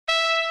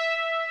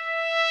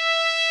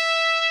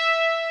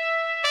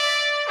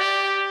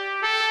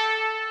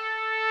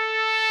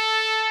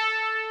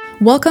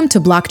Welcome to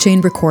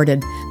Blockchain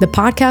Recorded, the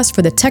podcast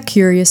for the tech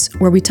curious,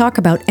 where we talk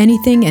about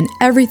anything and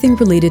everything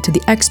related to the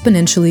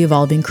exponentially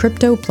evolving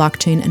crypto,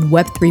 blockchain, and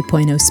Web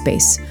 3.0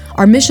 space.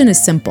 Our mission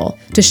is simple: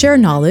 to share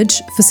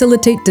knowledge,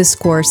 facilitate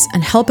discourse,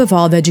 and help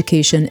evolve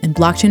education in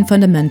blockchain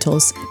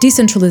fundamentals,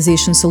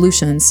 decentralization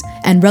solutions,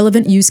 and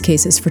relevant use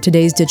cases for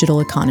today's digital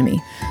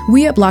economy.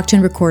 We at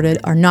Blockchain Recorded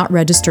are not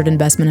registered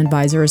investment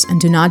advisors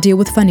and do not deal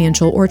with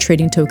financial or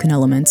trading token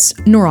elements,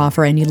 nor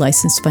offer any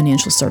licensed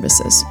financial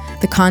services.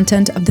 The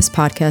content of this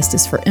podcast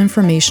is for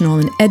informational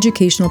and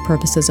educational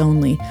purposes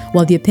only,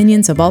 while the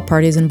opinions of all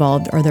parties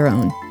involved are their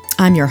own.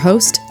 I'm your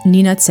host,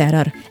 Nina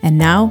Tserar, and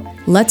now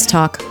let's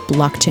talk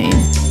blockchain.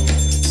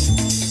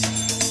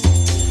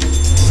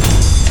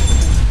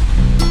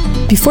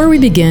 Before we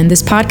begin,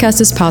 this podcast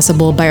is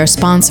possible by our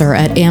sponsor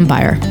at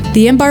Ambire.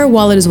 The Ambire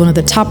wallet is one of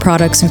the top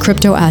products in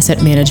crypto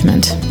asset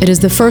management. It is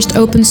the first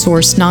open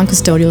source,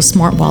 non-custodial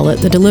smart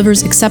wallet that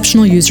delivers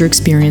exceptional user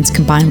experience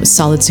combined with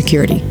solid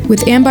security.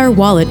 With Ambire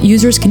Wallet,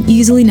 users can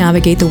easily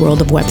navigate the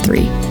world of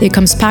Web3. It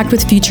comes packed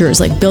with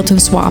features like built-in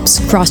swaps,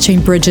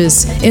 cross-chain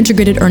bridges,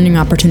 integrated earning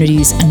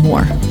opportunities, and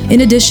more.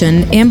 In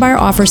addition, Ambire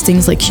offers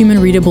things like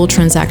human-readable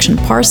transaction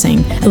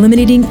parsing,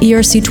 eliminating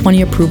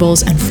ERC20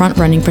 approvals and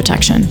front-running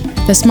protection.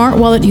 The smart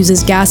wallet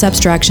uses gas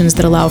abstractions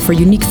that allow for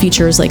unique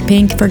features like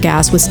paying for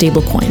gas with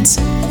stablecoins.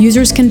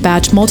 Users can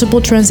batch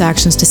multiple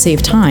transactions to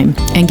save time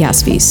and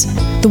gas fees.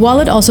 The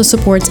wallet also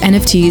supports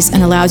NFTs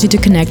and allows you to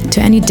connect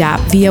to any dApp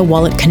via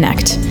Wallet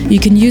Connect. You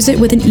can use it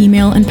with an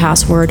email and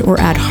password or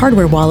add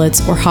hardware wallets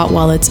or hot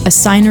wallets as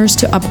signers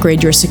to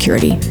upgrade your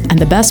security. And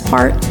the best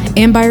part,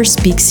 Ambire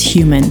speaks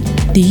human.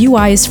 The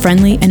UI is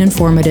friendly and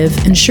informative,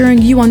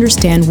 ensuring you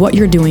understand what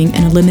you're doing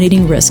and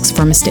eliminating risks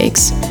for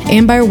mistakes.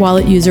 Ambire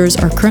Wallet users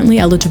are currently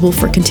eligible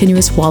for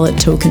continuous wallet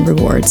token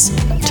rewards.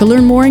 To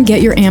learn more and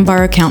get your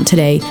Ambire account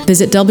today,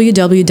 visit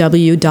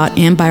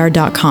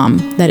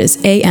www.ambire.com. That is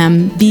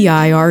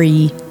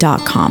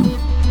AMBIRE.com.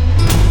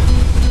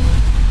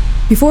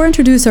 Before I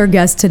introduce our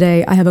guest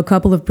today, I have a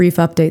couple of brief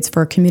updates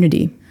for our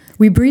community.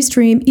 We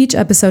pre-stream each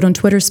episode on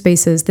Twitter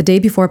Spaces the day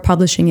before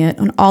publishing it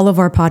on all of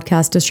our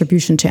podcast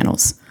distribution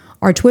channels.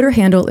 Our Twitter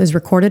handle is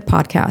Recorded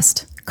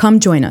Podcast. Come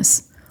join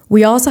us.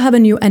 We also have a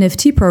new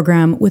NFT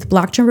program with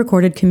Blockchain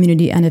Recorded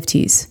Community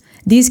NFTs.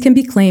 These can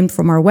be claimed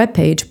from our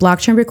webpage,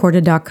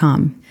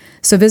 blockchainrecorded.com.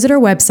 So visit our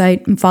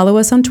website and follow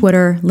us on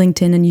Twitter,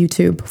 LinkedIn, and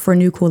YouTube for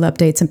new cool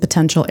updates and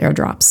potential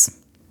airdrops.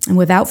 And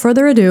without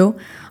further ado,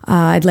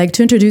 I'd like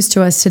to introduce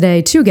to us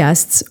today two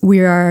guests.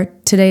 We are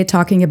today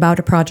talking about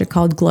a project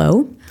called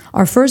Glow.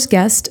 Our first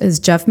guest is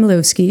Jeff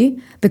Milewski,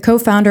 the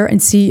co-founder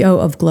and CEO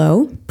of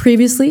Glow.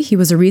 Previously, he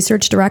was a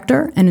research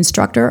director and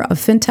instructor of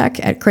fintech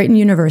at Creighton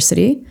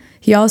University.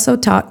 He also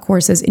taught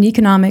courses in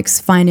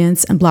economics,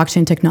 finance, and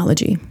blockchain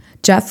technology.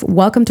 Jeff,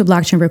 welcome to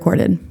Blockchain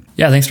Recorded.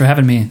 Yeah, thanks for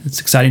having me. It's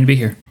exciting to be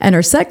here. And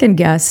our second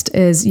guest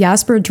is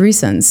Jasper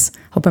Driesens,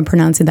 hope I'm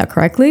pronouncing that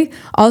correctly,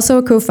 also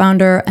a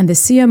co-founder and the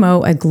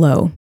CMO at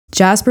Glow.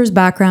 Jasper's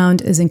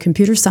background is in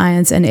computer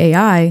science and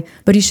AI,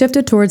 but he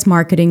shifted towards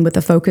marketing with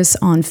a focus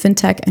on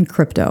fintech and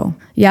crypto.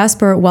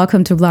 Jasper,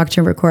 welcome to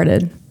Blockchain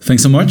Recorded.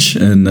 Thanks so much,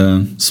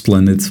 and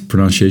splendid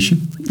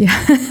pronunciation. Yeah,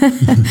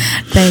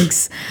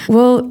 thanks.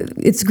 Well,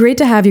 it's great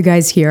to have you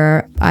guys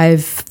here.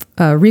 I've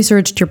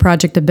researched your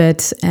project a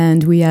bit,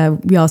 and we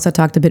also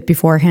talked a bit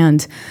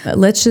beforehand.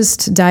 Let's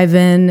just dive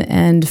in,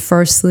 and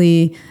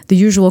firstly, the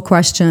usual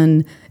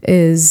question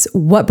is,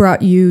 what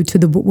brought you to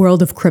the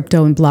world of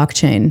crypto and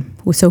blockchain?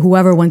 So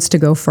whoever wants to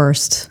go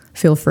first,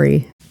 feel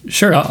free.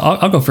 Sure,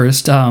 I'll go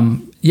first.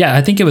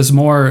 I think it was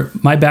more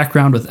my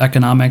background with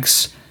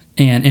economics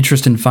and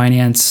interest in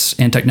finance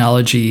and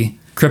technology.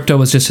 Crypto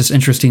was just this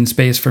interesting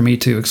space for me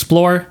to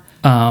explore.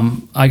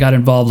 I got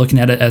involved looking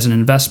at it as an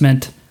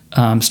investment,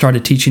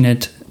 started teaching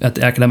it at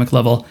the academic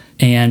level,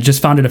 and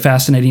just found it a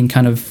fascinating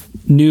kind of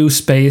new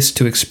space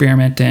to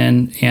experiment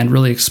in and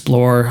really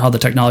explore how the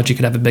technology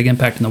could have a big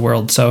impact in the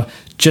world. So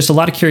just a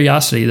lot of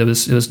curiosity. It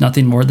was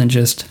nothing more than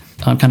just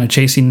kind of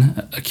chasing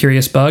a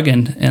curious bug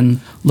and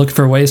look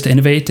for ways to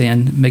innovate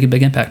and make a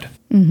big impact.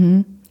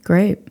 Mm-hmm.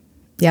 Great.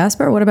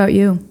 Jasper, what about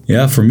you?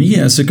 Yeah, for me,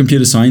 as a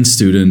computer science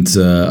student,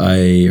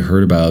 I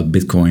heard about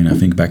Bitcoin, I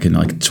think back in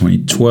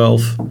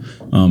 2012.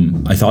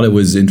 I thought it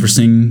was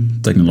interesting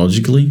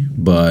technologically,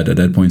 but at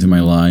that point in my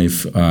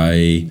life,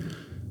 I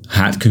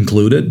had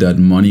concluded that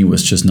money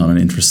was just not an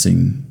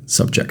interesting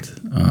subject.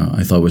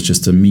 I thought it was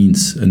just a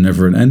means and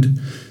never an end.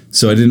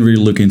 So I didn't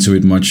really look into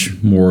it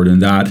much more than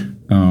that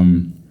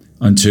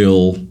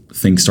until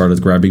things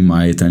started grabbing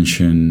my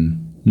attention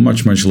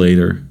much, much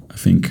later, I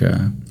think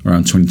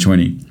around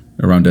 2020.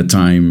 Around that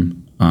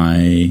time,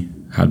 I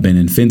had been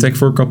in fintech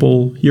for a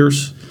couple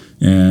years.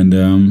 And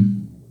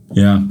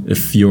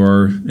if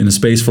you're in a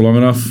space for long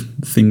enough,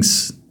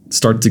 things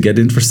start to get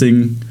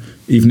interesting,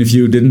 even if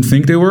you didn't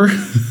think they were.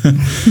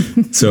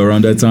 So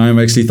around that time,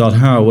 I actually thought,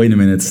 wait a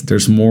minute,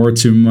 there's more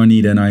to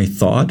money than I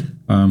thought.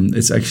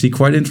 It's actually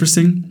quite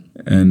interesting.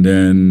 And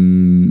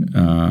then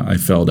I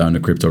fell down the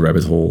crypto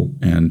rabbit hole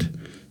and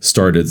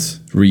started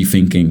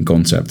rethinking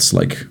concepts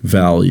like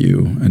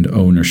value and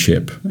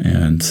ownership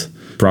and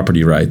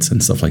property rights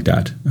and stuff like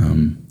that.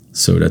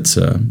 So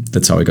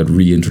that's how I got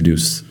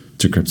reintroduced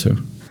to crypto.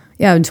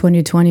 Yeah, in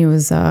 2020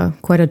 was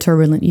quite a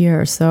turbulent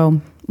year.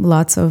 So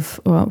lots of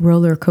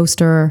roller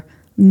coaster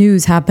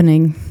news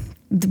happening,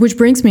 which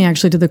brings me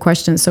actually to the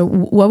question. So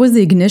what was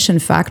the ignition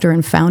factor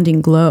in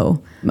founding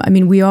Glow? I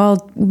mean, we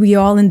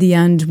all in the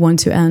end want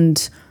to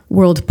end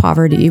world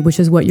poverty, which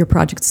is what your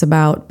project's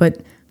about,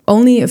 but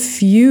only a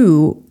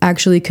few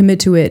actually commit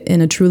to it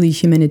in a truly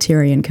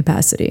humanitarian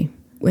capacity.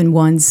 When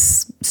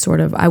one's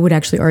I would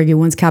actually argue,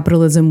 once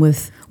capitalism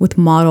with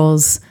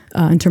models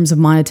in terms of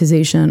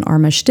monetization are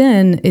meshed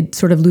in, it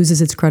sort of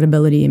loses its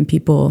credibility and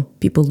people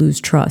lose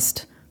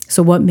trust.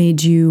 So what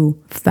made you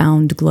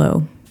found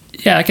Glow?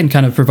 Yeah, I can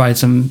kind of provide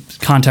some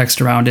context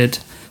around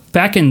it.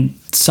 Back in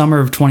summer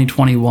of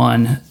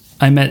 2021,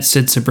 I met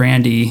Sid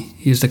Sijbrandij.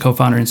 He's the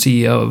co-founder and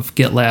CEO of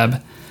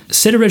GitLab.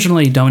 Sid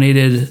originally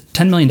donated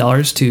 $10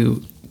 million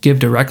to Give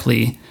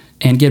Directly,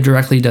 and Give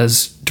Directly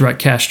does direct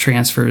cash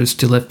transfers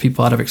to lift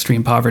people out of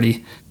extreme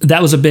poverty.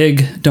 That was a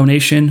big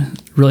donation,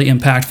 really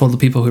impactful to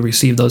people who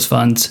received those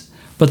funds.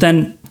 But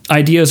then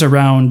ideas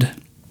around,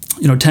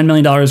 $10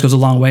 million goes a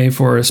long way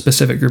for a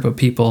specific group of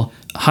people.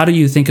 How do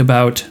you think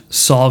about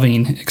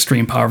solving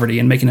extreme poverty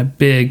and making a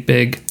big,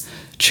 big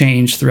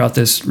change throughout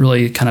this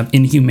really kind of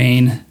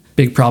inhumane,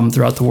 big problem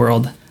throughout the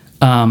world?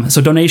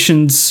 So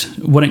donations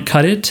wouldn't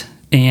cut it,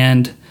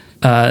 and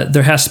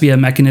there has to be a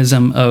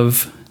mechanism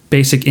of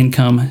basic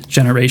income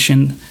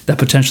generation that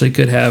potentially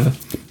could have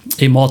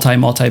a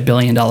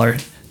multi-billion dollar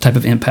type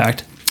of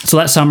impact. So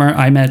that summer,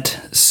 I met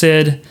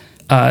Sid,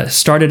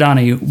 started on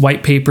a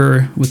white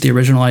paper with the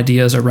original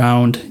ideas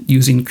around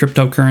using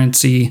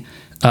cryptocurrency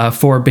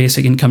for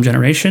basic income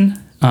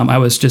generation. I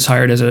was just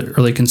hired as an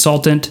early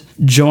consultant,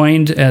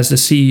 joined as the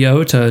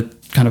CEO to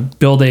kind of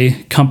build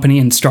a company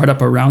and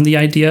startup around the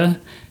idea.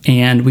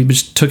 And we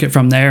just took it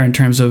from there in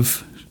terms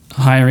of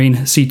hiring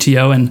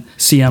CTO and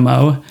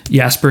CMO,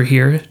 Jasper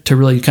here, to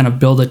really kind of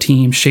build a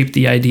team, shape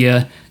the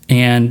idea,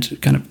 and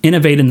kind of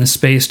innovate in the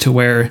space to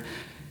where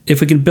if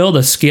we can build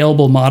a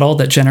scalable model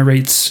that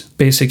generates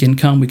basic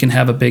income, we can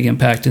have a big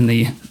impact in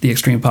the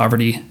extreme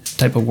poverty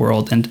type of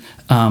world. And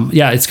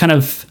it's kind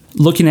of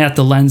looking at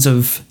the lens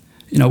of,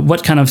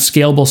 what kind of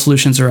scalable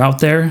solutions are out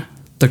there.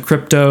 The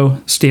crypto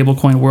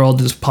stablecoin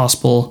world is a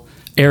possible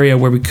area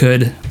where we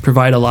could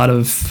provide a lot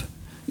of,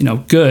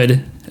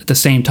 good. At the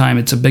same time,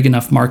 it's a big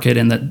enough market,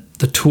 and that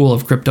the tool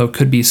of crypto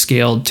could be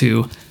scaled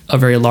to a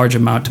very large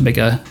amount to make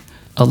a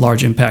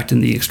large impact in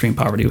the extreme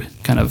poverty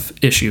kind of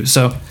issue.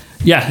 So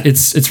yeah,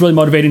 it's really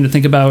motivating to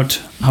think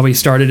about how we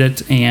started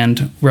it,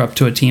 and we're up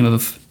to a team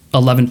of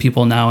 11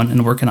 people now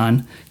and working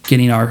on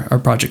getting our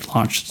project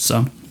launched.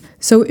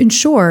 So in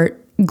short,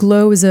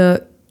 Glow is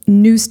a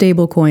new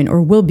stablecoin,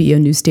 or will be a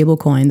new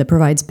stablecoin that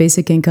provides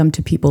basic income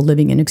to people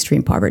living in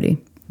extreme poverty.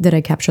 Did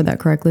I capture that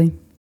correctly?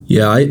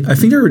 Yeah, I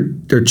think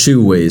there are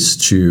two ways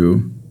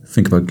to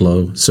think about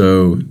Glow.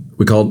 So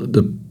we call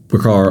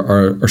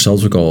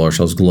ourselves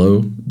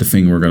Glow. The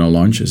thing we're going to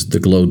launch is the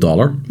Glow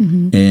dollar.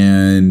 Mm-hmm.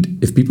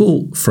 And if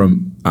people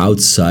from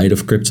outside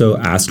of crypto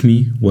ask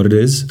me what it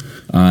is,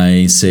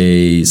 I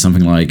say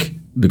something like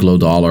the Glow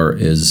dollar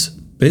is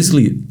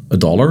basically a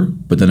dollar,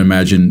 but then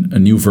imagine a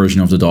new version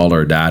of the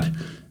dollar that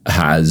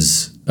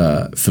has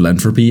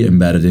philanthropy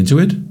embedded into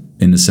it,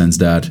 in the sense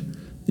that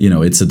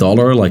it's a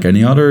dollar like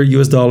any other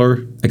US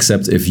dollar,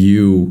 except if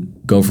you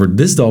go for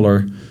this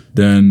dollar,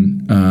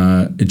 then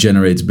it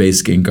generates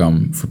basic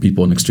income for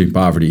people in extreme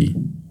poverty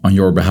on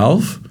your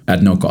behalf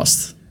at no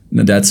cost.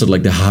 Now, that's sort of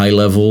like the high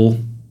level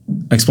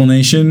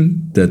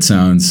explanation. That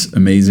sounds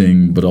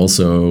amazing, but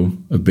also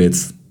a bit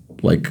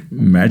like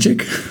magic.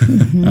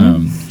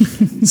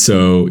 Mm-hmm.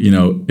 So,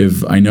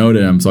 if I know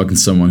that I'm talking to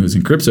someone who's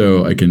in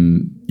crypto, I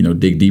can,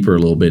 dig deeper a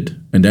little bit.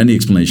 And then the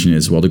explanation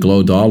is, well, the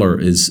Glow dollar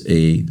is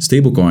a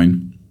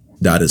stablecoin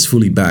that is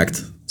fully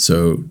backed.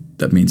 So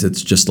that means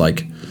it's just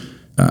like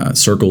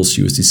Circle's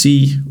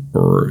USDC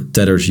or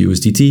Tether's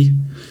USDT.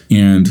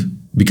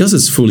 And because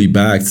it's fully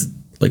backed,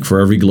 like for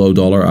every Glow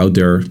dollar out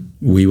there,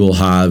 we will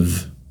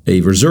have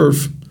a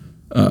reserve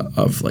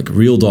of like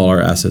real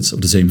dollar assets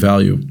of the same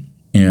value.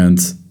 And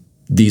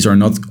these are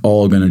not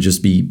all going to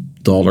just be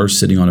dollars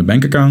sitting on a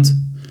bank account.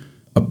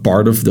 A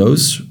part of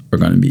those are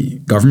going to be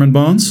government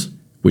bonds,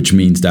 which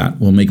means that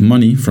we'll make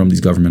money from these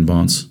government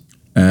bonds.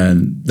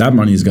 And that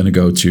money is going to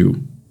go to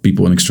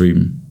people in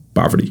extreme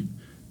poverty.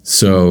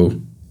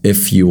 So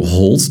if you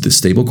hold the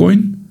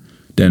stablecoin,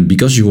 then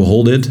because you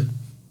hold it,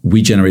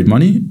 we generate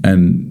money,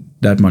 and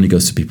that money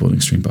goes to people in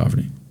extreme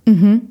poverty.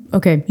 Mm-hmm.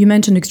 Okay, you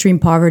mentioned extreme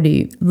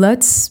poverty.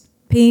 Let's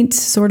paint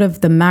sort of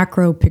the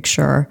macro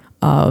picture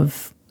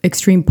of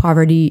extreme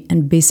poverty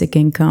and basic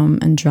income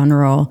in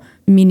general,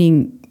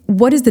 meaning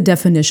what is the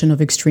definition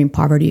of extreme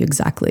poverty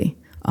exactly?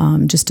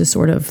 Just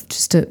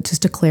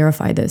to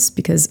clarify this,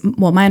 because,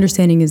 well, my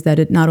understanding is that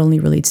it not only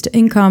relates to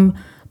income,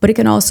 but it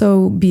can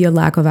also be a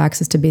lack of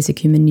access to basic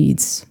human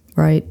needs,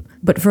 right?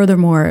 But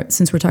furthermore,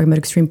 since we're talking about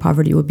extreme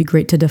poverty, it would be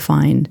great to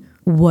define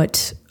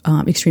what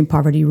extreme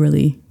poverty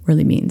really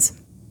means.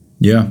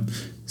 Yeah.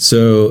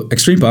 So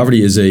extreme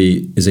poverty is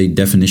a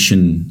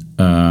definition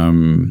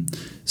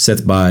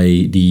set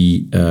by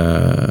the,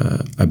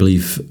 I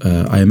believe,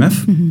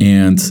 IMF.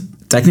 And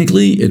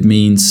technically, it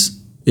means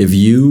if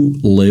you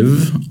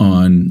live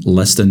on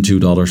less than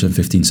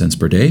 $2.15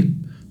 per day,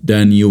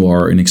 then you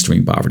are in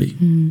extreme poverty.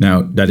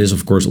 Now, that is,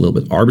 of course, a little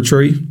bit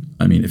arbitrary.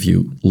 I mean, if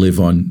you live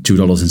on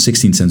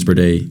 $2.16 per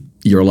day,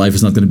 your life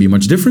is not going to be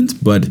much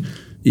different. But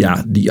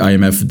yeah, the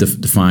IMF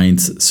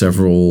defined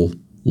several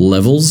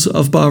levels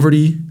of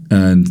poverty,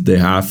 and they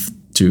have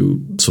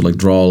to sort of like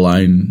draw a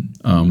line.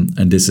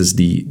 And this is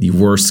the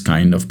worst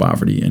kind of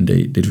poverty. And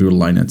they drew a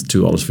line at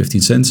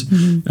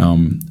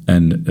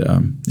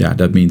 $2.15. Yeah,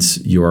 that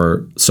means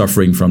you're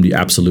suffering from the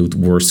absolute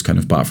worst kind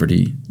of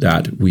poverty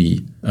that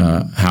we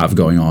have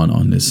going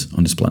on this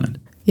planet.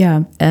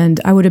 Yeah, and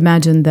I would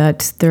imagine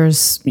that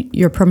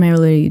you're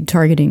primarily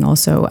targeting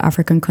also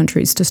African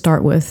countries to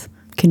start with.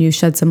 Can you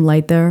shed some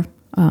light there?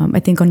 I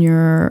think on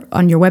your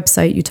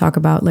website you talk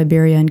about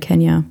Liberia and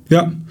Kenya.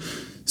 Yeah.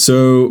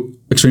 So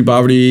extreme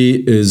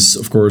poverty is,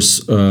 of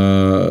course,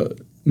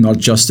 not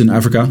just in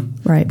Africa,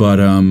 right? But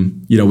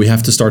we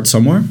have to start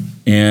somewhere.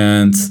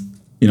 And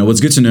what's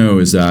good to know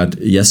is that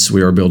yes,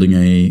 we are building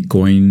a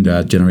coin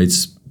that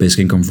generates basic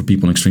income for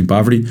people in extreme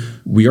poverty.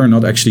 We are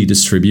not actually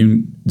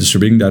distributing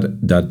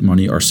that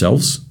money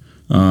ourselves.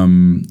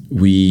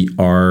 We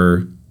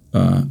are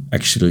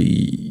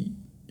actually,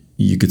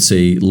 you could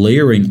say,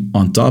 layering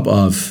on top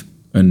of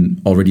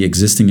an already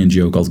existing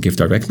NGO called Give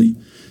Directly.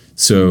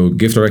 So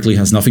Give Directly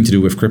has nothing to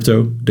do with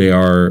crypto. They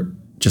are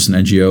just an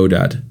NGO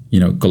that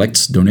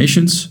collects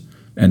donations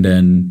and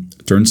then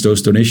turns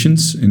those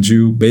donations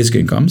into basic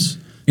incomes.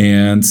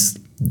 And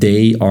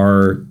they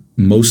are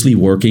mostly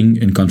working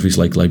in countries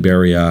like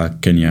Liberia,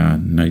 Kenya,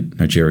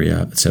 Nigeria,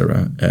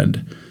 etc.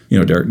 And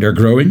they're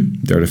growing.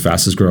 They're the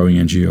fastest growing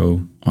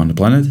NGO on the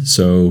planet.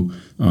 So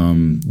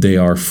they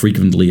are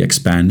frequently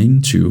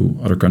expanding to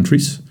other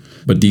countries.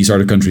 But these are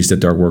the countries that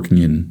they're working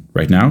in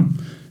right now.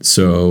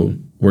 So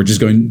we're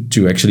just going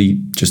to actually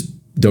just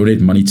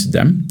donate money to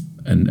them.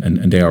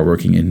 And they are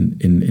working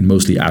in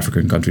mostly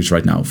African countries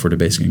right now for the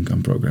basic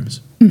income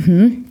programs.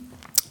 Mm-hmm.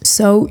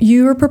 So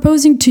you're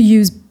proposing to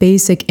use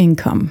basic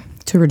income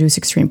to reduce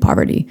extreme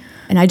poverty.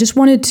 And I just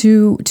wanted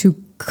to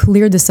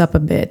clear this up a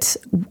bit.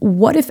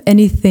 What, if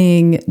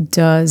anything,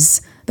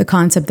 does the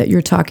concept that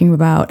you're talking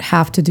about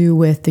have to do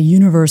with the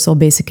universal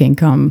basic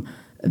income,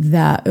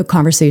 that a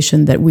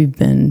conversation that we've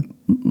been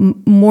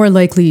more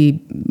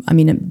likely, I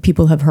mean,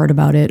 people have heard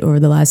about it over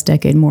the last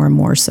decade more and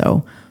more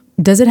so.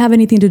 Does it have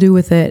anything to do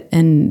with it?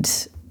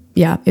 And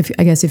yeah,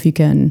 if you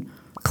can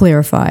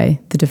clarify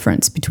the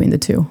difference between the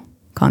two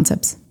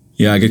concepts.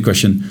 Yeah, good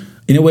question.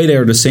 In a way, they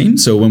are the same.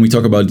 So when we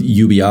talk about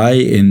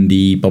UBI in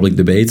the public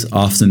debate,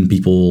 often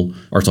people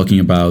are talking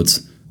about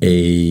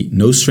a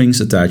no strings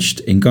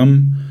attached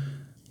income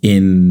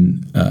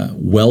in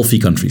wealthy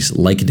countries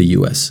like the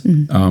US,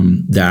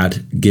 that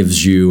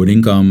gives you an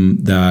income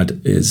that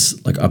is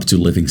like up to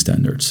living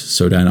standards.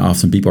 So then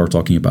often people are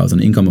talking about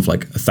an income of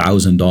like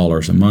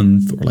 $1,000 a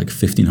month or like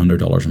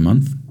 $1,500 a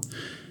month.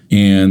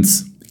 And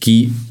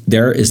key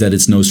there is that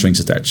it's no strings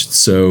attached.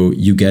 So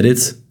you get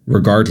it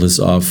regardless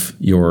of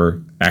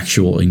your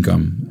actual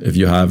income. If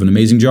you have an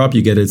amazing job,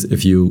 you get it.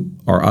 If you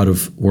are out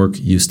of work,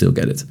 you still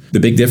get it. The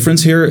big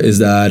difference here is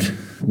that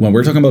when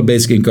we're talking about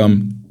basic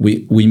income,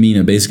 we mean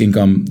a basic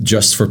income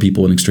just for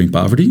people in extreme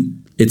poverty.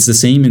 It's the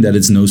same in that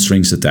it's no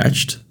strings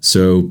attached.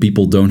 So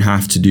people don't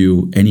have to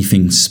do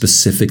anything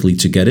specifically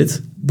to get it,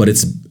 but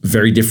it's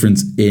very different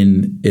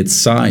in its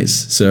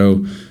size.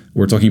 So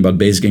we're talking about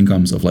basic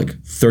incomes of like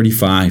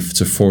 $35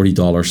 to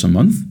 $40 a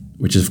month,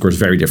 which is of course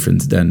very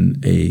different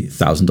than a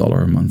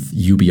 $1,000 a month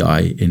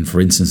UBI in,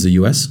 for instance, the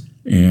US.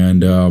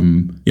 And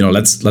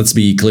let's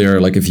be clear.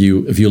 Like if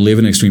you live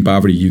in extreme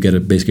poverty, you get a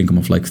basic income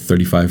of like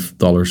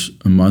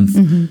 $35 a month.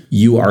 Mm-hmm.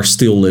 You are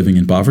still living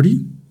in poverty,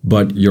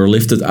 but you're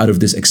lifted out of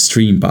this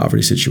extreme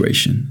poverty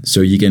situation. So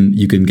you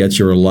can get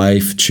your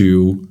life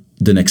to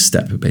the next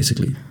step,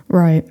 basically.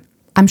 Right.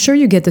 I'm sure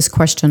you get this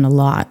question a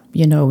lot.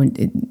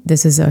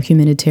 This is a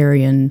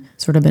humanitarian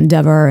sort of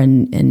endeavor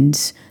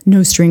and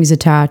no strings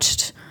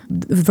attached.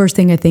 The first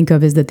thing I think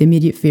of is that the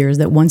immediate fear is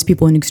that once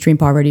people in extreme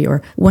poverty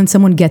or once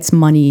someone gets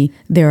money,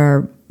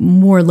 they're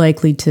more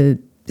likely to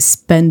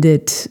spend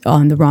it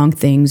on the wrong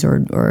things or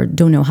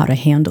don't know how to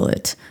handle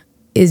it.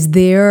 Is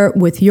there,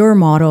 with your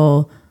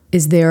model,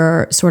 is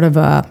there sort of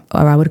or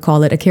I would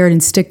call it a carrot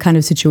and stick kind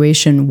of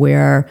situation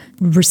where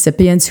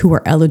recipients who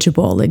are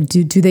eligible, like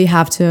do they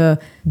have to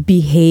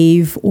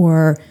behave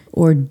or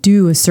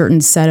do a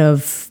certain set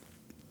of,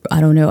 I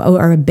don't know,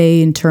 or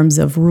obey in terms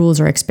of rules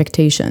or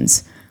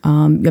expectations?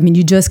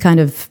 You just kind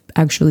of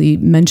actually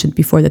mentioned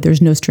before that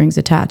there's no strings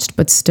attached,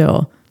 but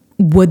still,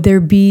 would there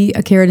be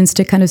a carrot and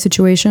stick kind of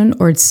situation,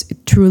 or it's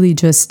truly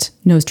just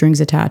no strings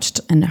attached?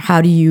 And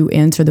how do you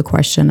answer the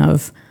question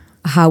of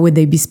how would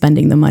they be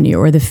spending the money,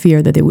 or the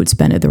fear that they would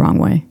spend it the wrong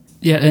way?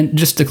 Yeah, and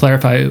just to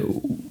clarify,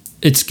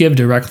 it's Give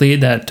Directly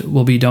that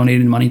will be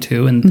donating money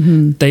to,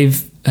 and they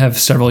have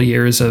several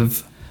years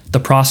of the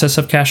process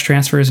of cash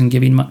transfers and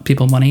giving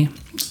people money,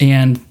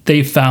 and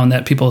they've found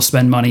that people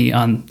spend money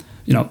on,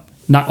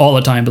 not all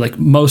the time, but like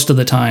most of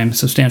the time,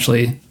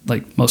 substantially,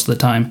 like most of the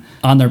time,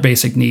 on their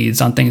basic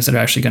needs, on things that are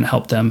actually going to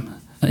help them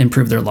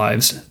improve their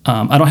lives.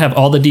 I don't have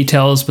all the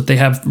details, but they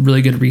have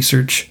really good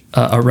research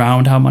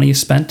around how money is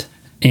spent.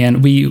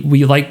 And we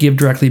like Give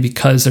Directly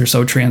because they're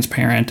so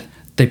transparent.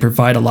 They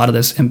provide a lot of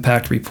this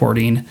impact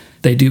reporting.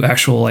 They do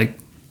actual like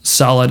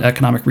solid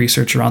economic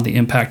research around the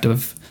impact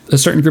of a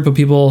certain group of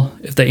people.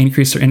 If they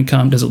increase their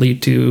income, does it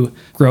lead to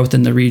growth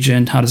in the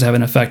region? How does it have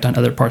an effect on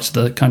other parts of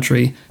the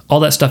country?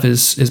 All that stuff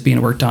is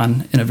being worked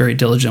on in a very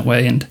diligent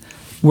way. And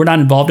we're not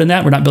involved in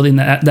that. We're not building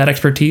that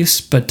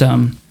expertise, but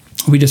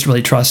we just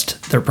really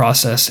trust their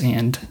process,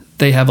 and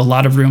they have a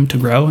lot of room to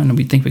grow, and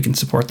we think we can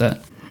support that.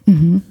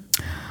 Mm-hmm.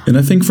 And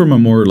I think from a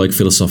more like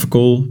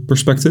philosophical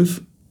perspective,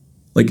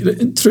 like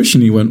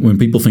traditionally when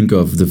people think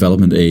of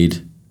development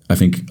aid, I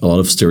think a lot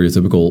of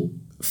stereotypical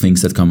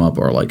things that come up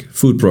are like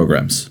food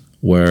programs,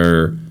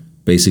 where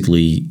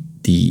basically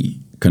the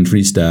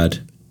countries that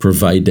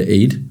provide the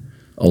aid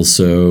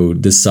also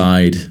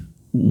decide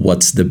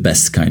what's the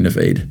best kind of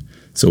aid.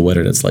 So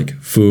whether that's like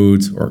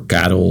food or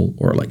cattle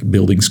or like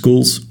building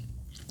schools.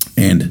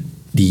 And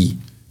the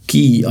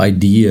key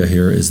idea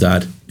here is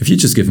that if you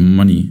just give them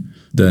money,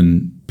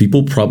 then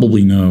people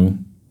probably know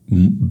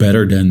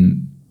better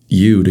than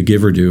you, the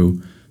giver,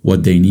 do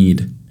what they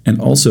need. And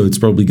also it's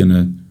probably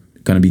gonna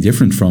be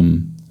different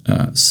from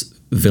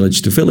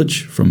village to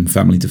village, from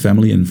family to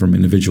family, and from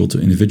individual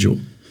to individual.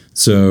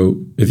 So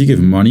if you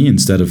give money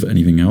instead of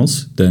anything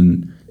else,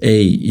 then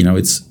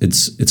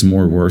it's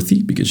more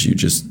worthy because you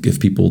just give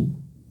people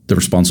the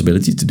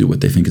responsibility to do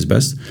what they think is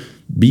best.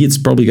 B, it's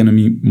probably going to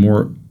be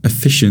more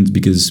efficient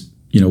because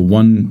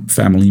one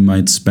family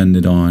might spend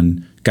it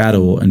on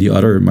cattle and the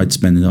other might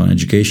spend it on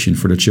education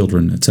for their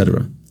children,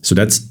 etc. So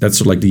that's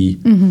sort of like the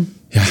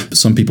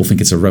some people think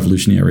it's a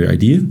revolutionary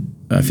idea.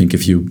 I think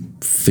if you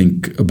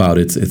think about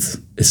it,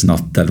 it's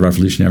not that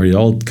revolutionary at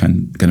all. It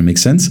kind of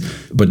makes sense.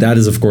 But that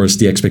is, of course,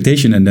 the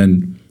expectation. And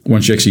then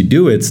once you actually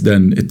do it,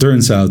 then it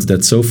turns out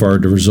that so far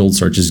the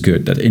results are just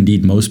good. That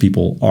indeed most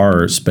people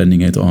are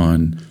spending it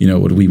on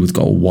what we would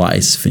call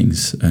wise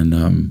things and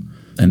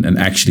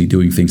actually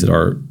doing things that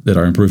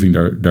are improving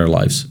their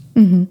lives.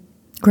 Mm-hmm.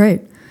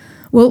 Great.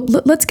 Well,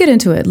 let's get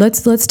into it.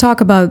 Let's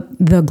talk about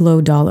the Glow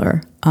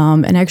dollar.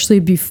 And actually,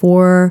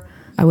 before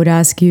I would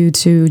ask you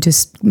to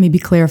just maybe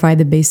clarify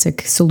the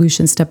basic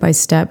solution step by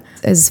step.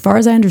 As far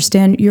as I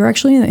understand, you're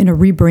actually in a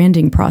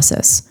rebranding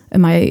process.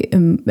 Am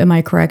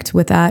I correct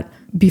with that?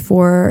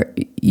 Before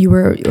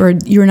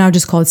you're now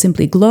just called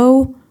simply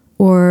Glow,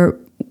 or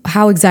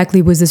how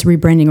exactly was this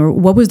rebranding, or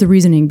what was the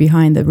reasoning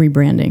behind the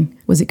rebranding?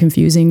 Was it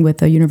confusing with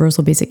the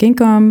universal basic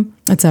income,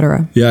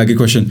 etc.? Yeah, good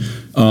question.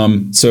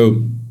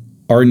 So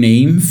our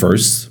name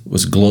first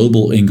was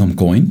Global Income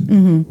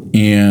Coin,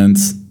 and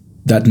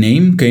that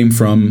name came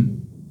from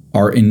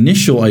our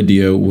initial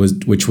idea,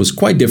 which was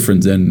quite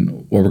different than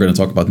what we're going to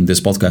talk about in this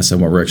podcast and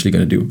what we're actually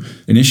going to do.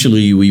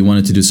 Initially, we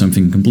wanted to do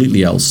something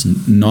completely else,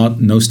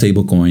 no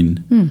stable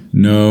coin,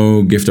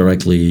 no Give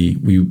Directly.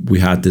 We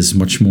had this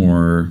much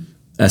more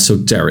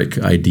esoteric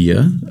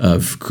idea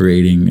of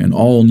creating an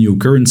all new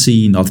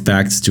currency, not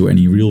backed to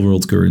any real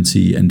world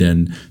currency, and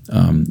then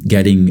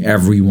getting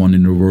everyone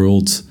in the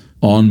world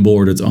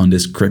onboarded on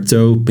this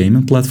crypto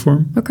payment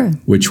platform,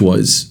 which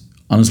was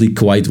honestly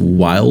quite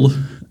wild.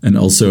 And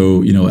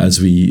also,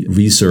 as we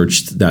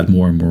researched that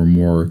more and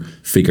more,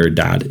 figured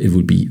that it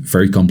would be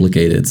very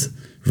complicated,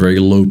 very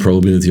low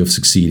probability of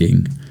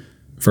succeeding,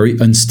 very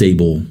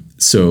unstable.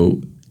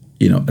 So,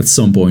 at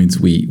some point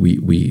we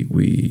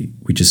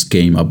just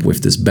came up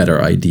with this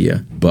better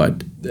idea.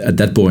 But at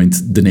that point,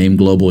 the name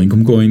Global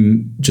Income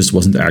Coin just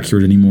wasn't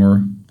accurate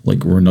anymore.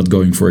 Like, we're not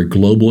going for a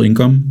global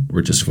income.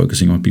 We're just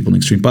focusing on people in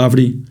extreme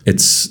poverty.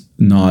 It's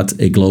not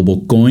a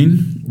global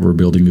coin. We're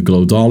building the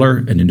Glow dollar.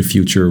 And in the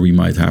future, we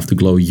might have the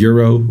Glow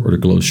euro or the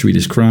Glow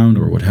Swedish crown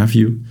or what have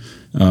you.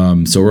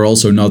 So we're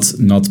also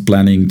not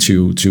planning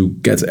to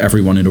get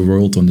everyone in the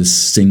world on this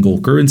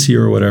single currency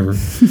or whatever.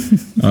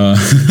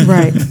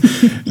 Right.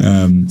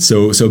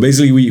 So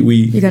basically we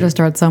you got to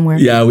start somewhere.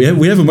 Yeah,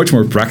 we have a much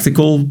more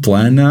practical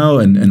plan now,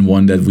 and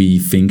one that we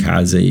think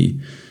has a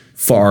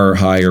far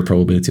higher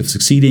probability of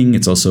succeeding.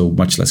 It's also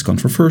much less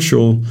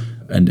controversial,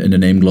 and the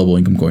name Global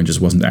Income Coin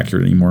just wasn't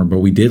accurate anymore. But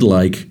we did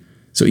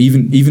so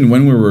even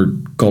when we were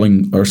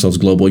calling ourselves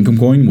Global Income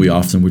Coin, we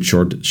often would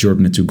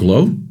shorten it to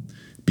Glow,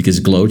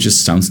 because Glow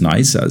just sounds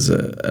nice as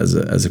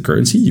a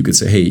currency. You could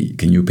say, hey,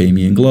 can you pay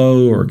me in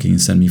Glow, or can you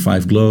send me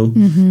 5 Glow?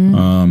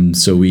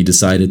 So we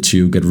decided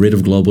to get rid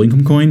of Global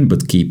Income Coin,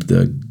 but keep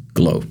the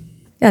Glow.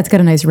 Yeah, it's got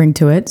a nice ring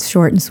to it. It's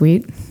short and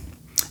sweet.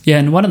 Yeah,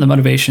 and one of the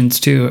motivations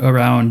too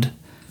around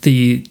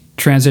the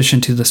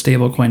transition to the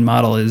stablecoin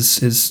model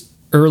is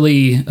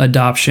early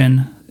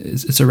adoption.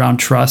 It's around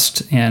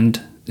trust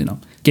and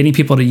getting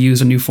people to use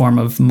a new form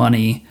of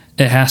money.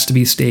 It has to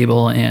be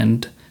stable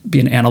and be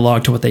an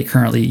analog to what they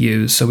currently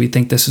use. So we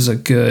think this is a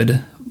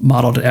good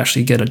model to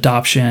actually get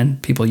adoption,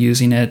 people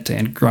using it,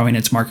 and growing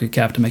its market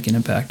cap to make an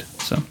impact.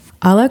 So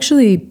I'll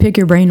actually pick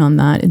your brain on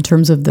that in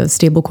terms of the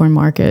stablecoin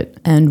market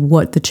and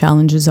what the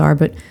challenges are.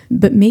 But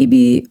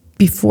maybe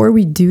Before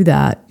we do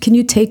that, can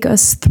you take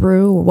us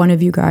through, or one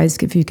of you guys,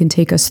 if you can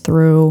take us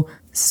through,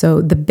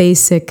 so the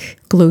basic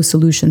Glow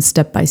solution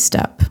step by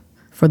step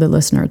for the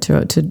listener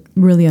to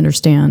really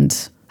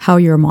understand how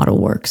your model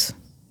works?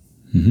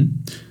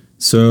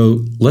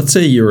 So let's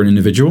say you're an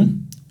individual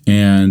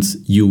and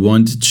you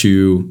want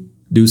to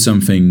do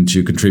something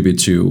to contribute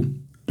to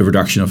the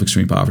reduction of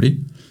extreme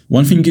poverty.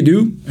 One thing you can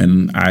do,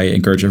 and I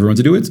encourage everyone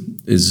to do it,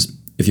 is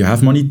if you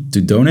have money to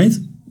donate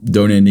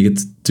it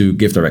to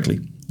Give Directly.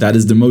 That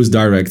is the most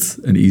direct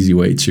and easy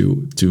way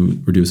to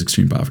reduce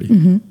extreme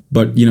poverty.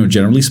 But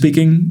generally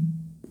speaking,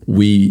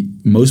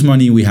 most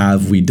money we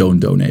have, we don't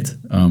donate.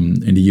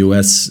 In the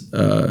US,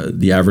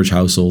 the average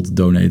household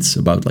donates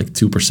about like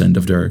 2%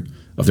 of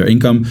their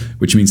income,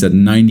 which means that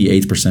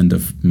 98%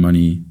 of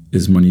money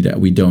is money that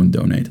we don't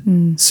donate.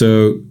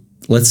 So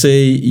let's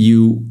say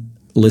you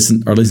are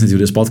listening to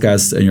this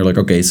podcast and you're like,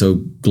 okay, so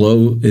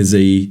Glow is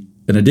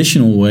an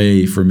additional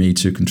way for me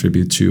to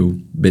contribute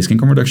to basic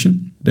income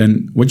reduction.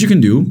 Then what you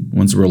can do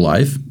once we're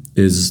live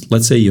is,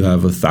 let's say you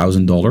have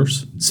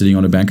 $1,000 sitting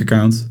on a bank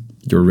account,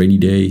 your rainy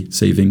day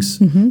savings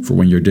for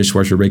when your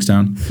dishwasher breaks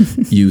down.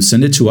 You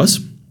send it to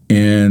us,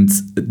 and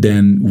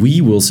then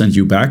we will send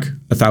you back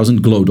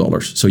 1,000 Glow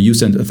dollars. So you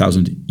send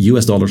 1,000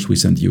 US dollars, we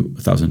send you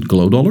 1,000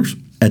 Glow dollars.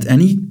 At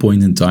any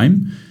point in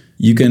time,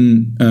 you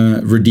can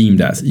redeem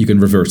that. You can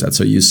reverse that.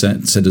 So you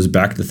send us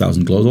back the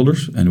 1,000 Glow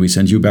dollars, and we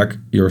send you back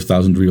your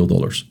 1,000 real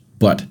dollars.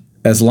 But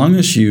as long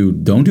as you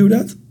don't do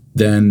that,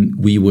 then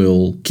we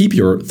will keep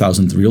your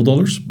 1,000 real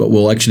dollars, but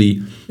we'll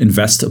actually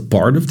invest a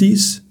part of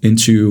these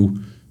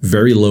into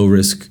very low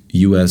risk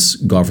US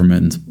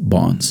government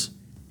bonds.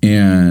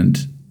 And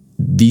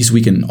these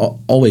we can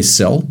always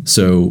sell.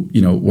 So,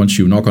 once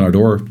you knock on our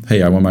door,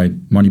 hey, I want my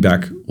money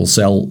back, we'll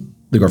sell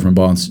the government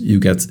bonds, you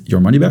get your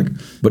money back.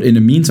 But in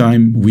the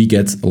meantime, we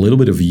get a little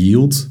bit of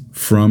yield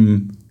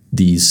from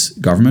these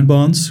government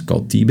bonds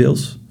called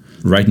T-bills.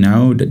 Right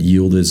now, that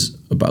yield is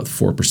about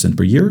 4%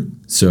 per year.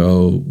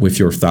 So with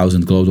your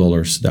 1,000 Glow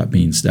dollars, that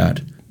means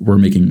that we're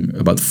making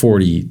about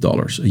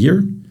 $40 a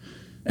year.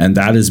 And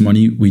that is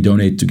money we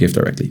donate to Give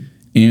Directly.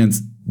 And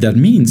that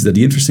means that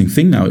the interesting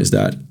thing now is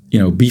that,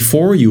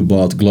 before you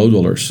bought Glow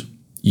dollars,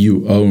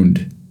 you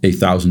owned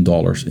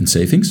 $1,000 in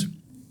savings.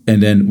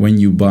 And then when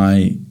you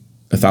buy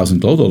 1,000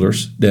 Glow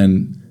dollars,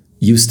 then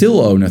you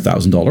still own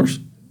 $1,000.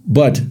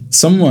 But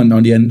someone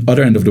on the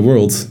other end of the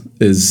world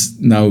is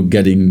now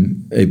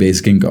getting a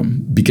basic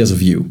income because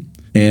of you.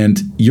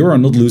 And you are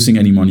not losing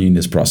any money in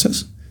this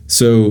process.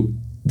 So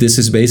this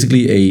is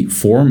basically a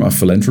form of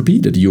philanthropy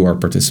that you are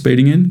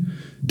participating in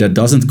that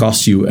doesn't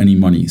cost you any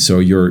money. So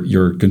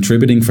you're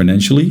contributing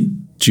financially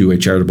to a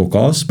charitable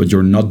cause, but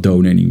you're not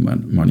donating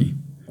money.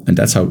 And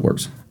that's how it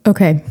works.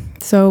 Okay.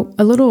 So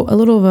a little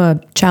of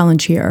a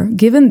challenge here.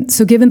 Given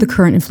the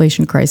current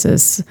inflation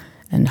crisis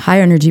and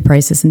high energy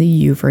prices in the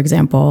EU, for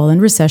example,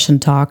 and recession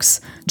talks,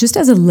 just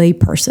as a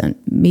layperson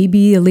may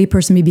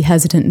be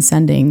hesitant in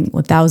sending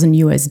 1,000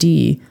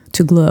 USD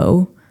to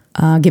Glow,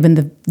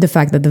 given the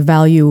fact that the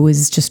value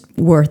is just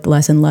worth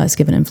less and less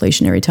given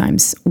inflationary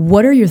times.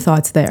 What are your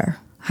thoughts there?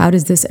 How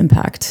does this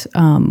impact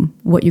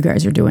what you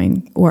guys are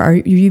doing? Or are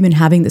you even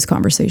having this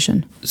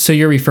conversation? So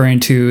you're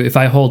referring to, if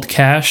I hold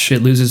cash,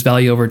 it loses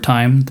value over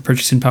time, the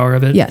purchasing power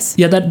of it? Yes.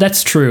 Yeah,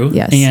 that's true.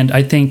 Yes. And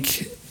I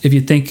think if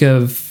you think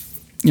of,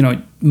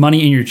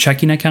 money in your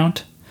checking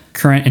account,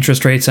 current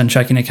interest rates on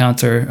checking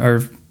accounts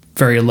are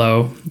very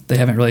low. They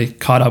haven't really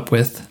caught up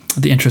with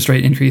the interest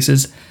rate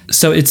increases.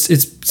 So it's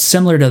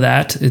similar to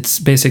that. It's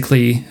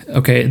basically,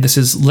 okay, this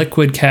is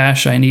liquid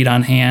cash I need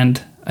on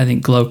hand. I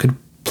think Glow could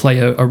play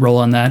a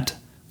role in that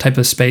type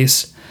of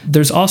space.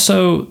 There's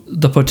also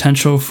the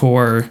potential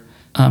for,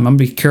 I'm going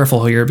to be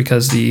careful here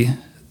because the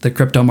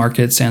crypto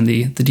markets and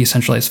the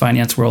decentralized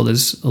finance world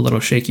is a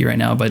little shaky right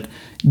now, but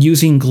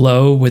using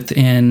Glow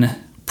within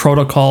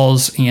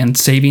protocols and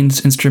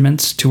savings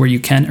instruments to where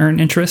you can earn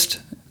interest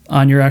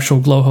on your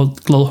actual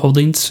Glow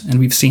holdings. And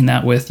we've seen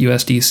that with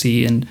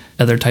USDC and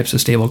other types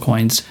of stable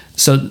coins.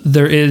 So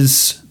there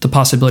is the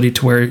possibility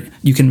to where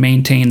you can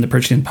maintain the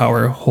purchasing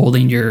power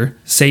holding your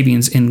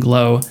savings in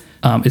Glow.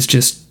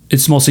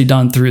 It's mostly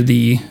done through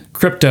the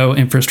crypto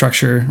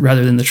infrastructure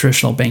rather than the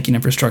traditional banking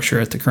infrastructure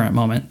at the current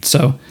moment.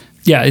 So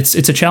yeah, it's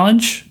a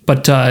challenge,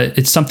 but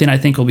it's something I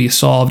think will be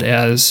solved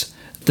as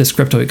this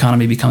crypto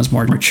economy becomes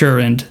more mature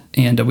and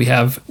we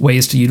have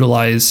ways to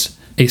utilize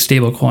a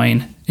stable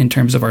coin in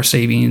terms of our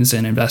savings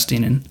and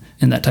investing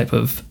in that type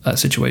of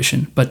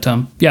situation. But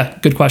yeah,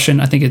 good question.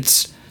 I think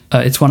it's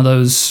one of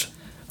those,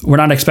 we're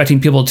not expecting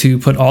people to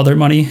put all their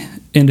money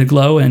into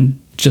Glow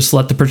and just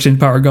let the purchasing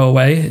power go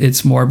away.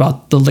 It's more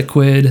about the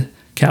liquid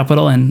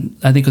capital. And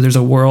I think there's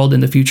a world in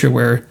the future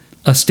where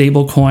a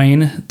stable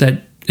coin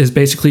that is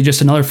basically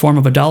just another form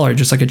of a dollar,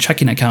 just like a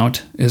checking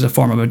account is a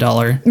form of a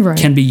dollar, right,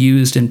 can be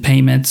used in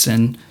payments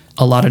and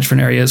a lot of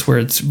different areas where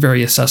it's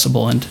very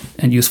accessible and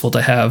useful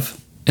to have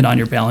it on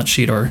your balance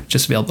sheet or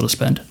just available to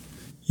spend.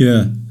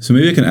 Yeah. So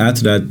maybe I can add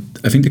to that.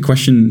 I think the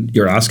question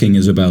you're asking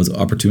is about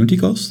opportunity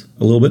cost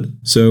a little bit.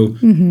 So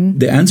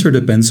the answer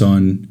depends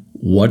on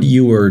what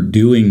you were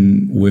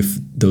doing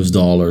with those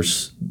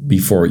dollars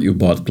before you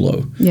bought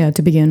Glow. Yeah,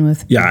 to begin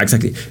with. Yeah,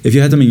 exactly. If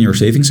you had them in your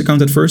savings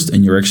account at first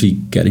and you're actually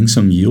getting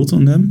some yield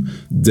on them,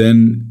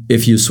 then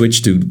if you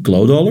switch to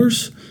Glow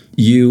dollars,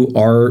 you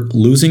are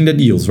losing that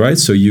yield, right?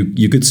 So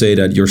you could say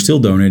that you're still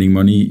donating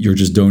money, you're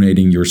just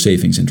donating your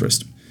savings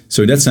interest.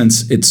 So in that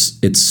sense,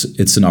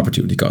 it's an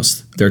opportunity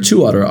cost. There are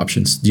two other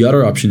options. The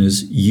other option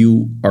is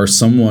you are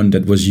someone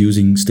that was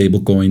using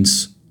stable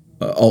coins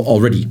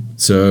already.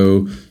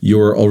 So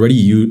you're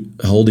already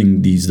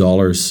holding these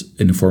dollars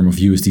in the form of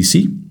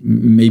USDC.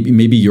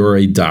 Maybe you're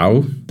a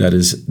DAO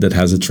that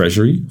has a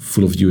treasury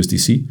full of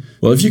USDC.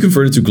 Well, if you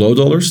convert it to Glow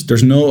dollars,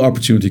 there's no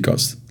opportunity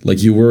cost.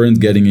 Like you weren't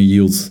getting a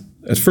yield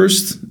at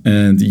first,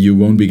 and you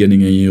won't be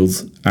getting a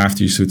yield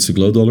after you switch to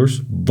Glow dollars,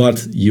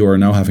 but you are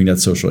now having that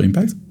social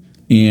impact.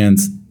 And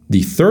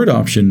the third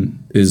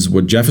option is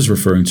what Jeff is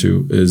referring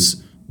to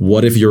is,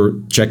 what if your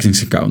checking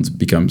account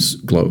becomes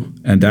Glow?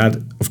 And that,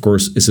 of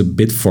course, is a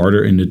bit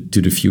farther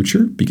into the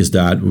future, because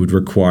that would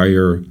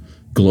require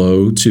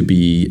Glow to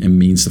be a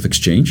means of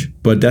exchange.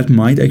 But that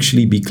might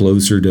actually be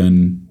closer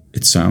than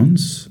it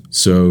sounds.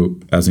 So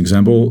as an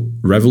example,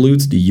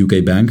 Revolut, the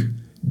UK bank,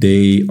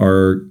 they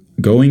are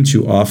going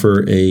to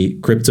offer a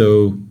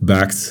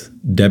crypto-backed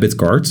debit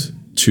card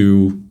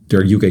to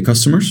their UK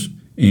customers.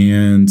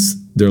 And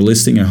they're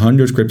listing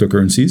 100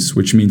 cryptocurrencies,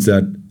 which means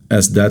that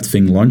as that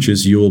thing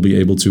launches, you will be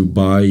able to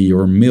buy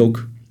your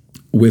milk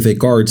with a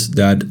card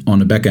that on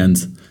the back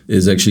end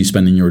is actually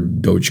spending your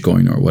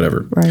Dogecoin or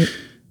whatever. Right.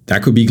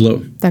 That could be Glow.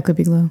 That could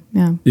be Glow.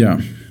 Yeah.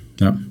 Yeah.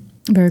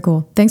 Very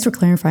cool. Thanks for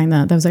clarifying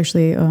that. That was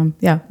actually,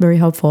 very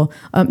helpful.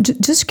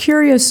 Just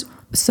curious.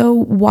 So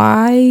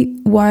why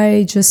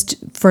just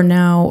for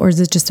now, or is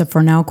it just a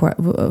for now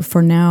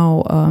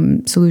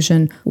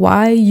solution?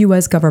 Why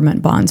U.S.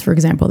 government bonds, for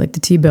example, like the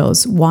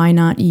T-bills? Why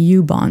not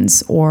EU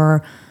bonds?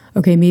 Or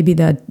okay, maybe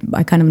that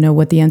I kind of know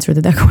what the answer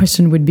to that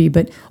question would be,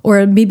 but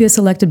or maybe a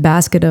selected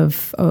basket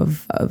of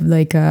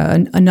like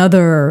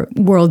another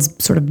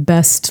world's sort of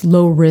best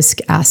low risk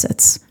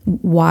assets.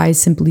 Why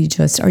simply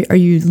just are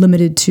you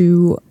limited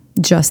to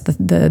just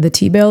the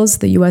T-bills,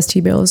 the U.S.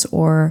 T-bills,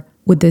 or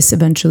would this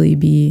eventually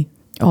be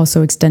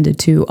also extended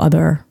to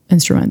other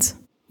instruments?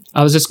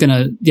 I was just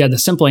the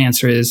simple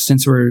answer is,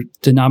 since we're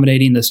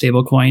denominating the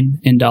stablecoin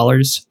in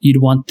dollars,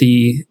 you'd want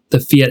the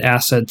fiat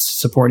assets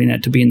supporting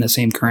it to be in the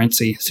same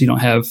currency, so you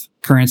don't have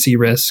currency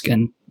risk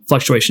and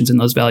fluctuations in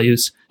those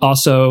values.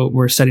 Also,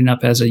 we're setting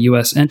up as a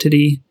U.S.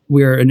 entity.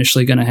 We're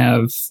initially going to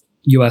have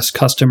U.S.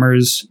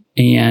 customers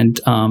and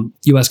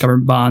U.S.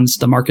 government bonds.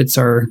 The markets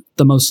are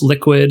the most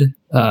liquid.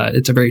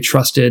 It's a very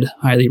trusted,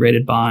 highly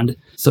rated bond.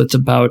 So it's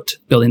about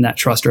building that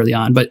trust early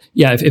on. But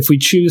yeah, if we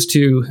choose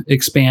to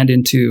expand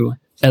into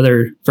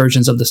other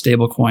versions of the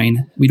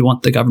stablecoin, we'd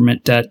want the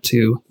government debt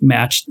to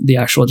match the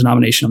actual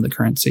denomination of the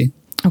currency.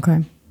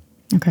 Okay.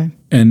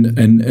 And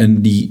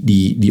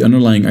the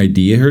underlying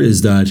idea here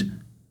is that,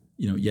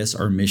 yes,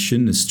 our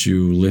mission is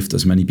to lift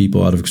as many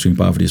people out of extreme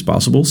poverty as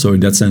possible. So in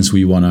that sense,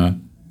 we want to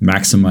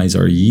maximize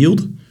our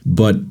yield,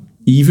 but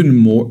even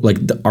more, like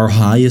our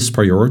highest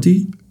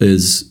priority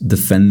is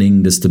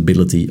defending the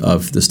stability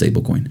of the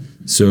stablecoin.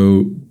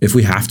 So if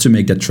we have to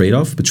make that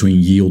trade-off between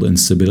yield and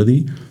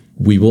stability,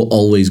 we will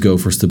always go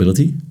for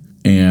stability.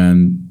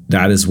 And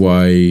that is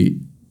why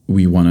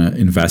we want to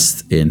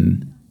invest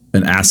in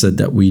an asset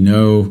that we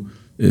know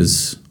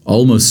is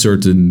almost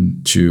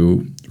certain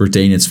to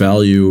retain its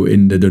value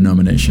in the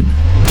denomination.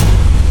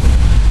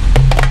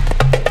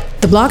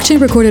 The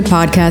Blockchain Recorded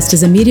podcast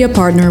is a media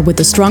partner with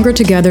the Stronger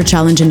Together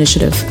Challenge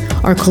Initiative.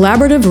 Our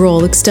collaborative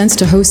role extends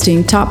to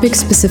hosting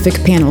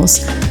topic-specific panels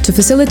to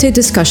facilitate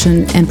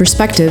discussion and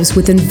perspectives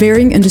within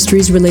varying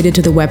industries related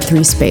to the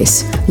Web3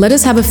 space. Let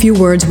us have a few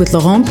words with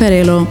Laurent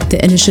Perello,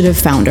 the initiative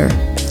founder.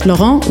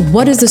 Laurent,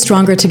 what is the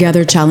Stronger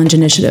Together Challenge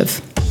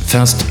Initiative?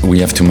 First, we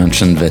have to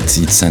mention that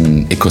it's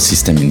an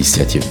ecosystem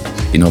initiative.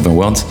 In other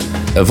words,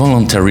 a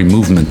voluntary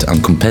movement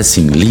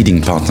encompassing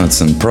leading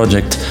partners and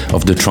projects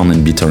of the Tron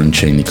and BitTorrent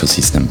chain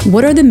ecosystem.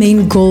 What are the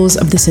main goals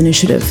of this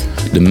initiative?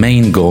 The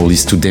main goal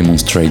is to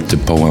demonstrate the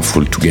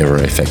powerful together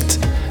effect.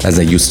 As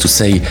I used to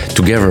say,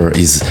 together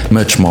is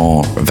much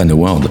more than a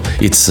word.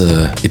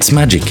 It's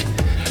magic.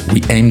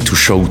 We aim to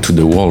show to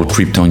the whole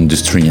crypto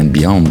industry and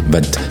beyond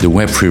that the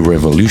Web3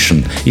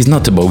 revolution is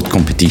not about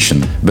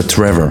competition, but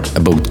rather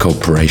about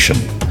cooperation.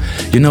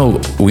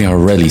 We are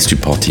really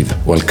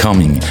supportive,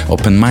 welcoming,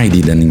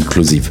 open-minded and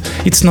inclusive.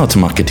 It's not a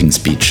marketing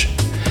speech.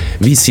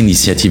 This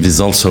initiative is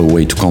also a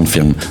way to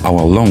confirm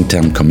our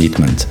long-term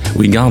commitment,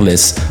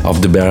 regardless of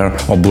the bear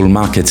or bull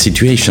market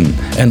situation,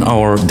 and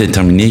our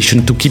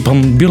determination to keep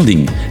on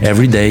building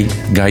every day,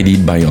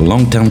 guided by a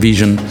long-term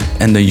vision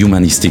and a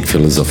humanistic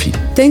philosophy.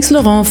 Thanks,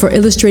 Laurent, for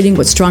illustrating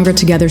what Stronger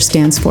Together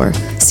stands for.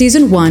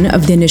 Season 1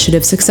 of the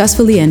initiative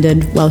successfully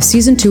ended, while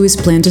Season 2 is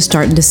planned to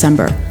start in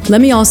December.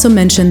 Let me also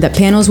mention that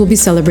panels will be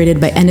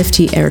celebrated by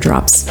NFT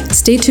airdrops.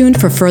 Stay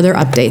tuned for further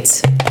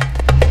updates.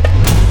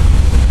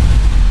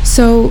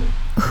 So,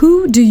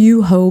 who do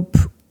you hope,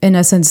 in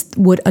essence,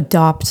 would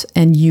adopt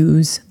and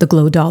use the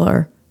Glow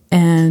dollar,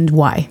 and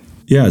why?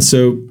 Yeah,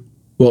 so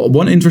Well,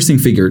 one interesting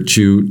figure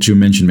to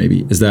mention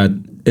maybe is that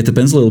it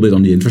depends a little bit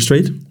on the interest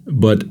rate,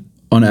 but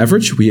on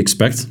average, we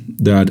expect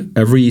that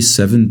every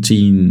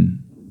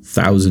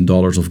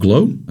 $17,000 of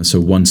GLOW,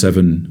 so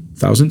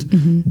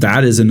 17,000,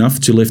 that is enough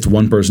to lift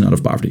one person out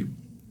of poverty.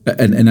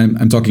 And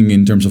I'm talking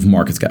in terms of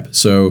market cap.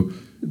 So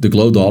the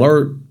GLOW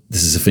dollar,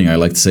 this is a thing I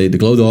like to say, the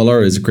GLOW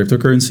dollar is a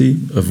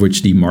cryptocurrency of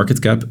which the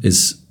market cap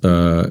is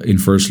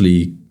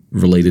inversely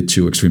related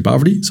to extreme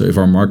poverty. So if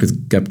our market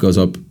cap goes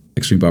up,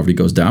 extreme poverty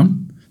goes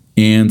down.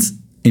 And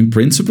in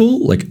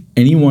principle, like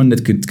anyone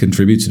that could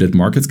contribute to that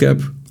market cap,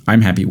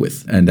 I'm happy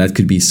with. And that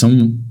could be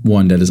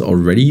someone that is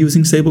already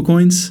using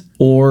stablecoins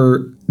or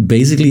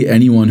basically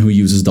anyone who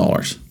uses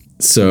dollars.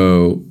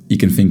 So you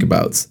can think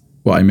about,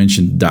 well, I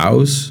mentioned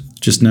DAOs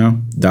just now.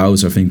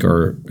 DAOs, I think,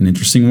 are an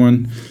interesting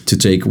one. To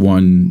take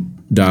one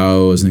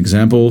DAO as an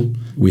example,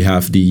 we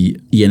have the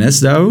ENS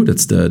DAO.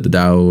 That's the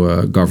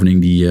DAO governing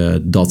the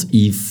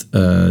 .eth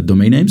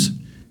domain names.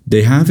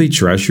 They have a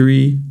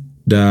treasury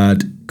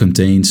that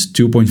contains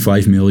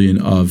 2.5 million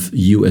of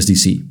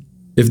USDC.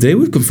 If they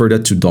would convert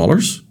that to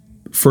dollars,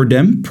 for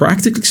them,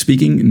 practically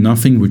speaking,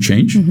 nothing would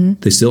change.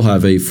 They still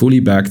have a fully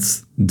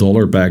backed,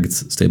 dollar-backed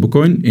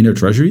stablecoin in their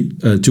treasury,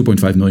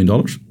 $2.5 million.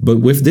 But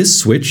with this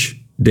switch,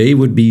 they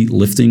would be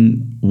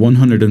lifting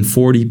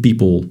 140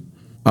 people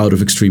out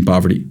of extreme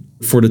poverty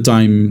for the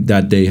time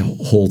that they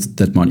hold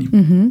that money.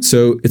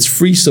 So it's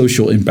free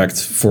social impact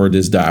for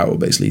this DAO,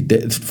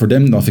 basically. For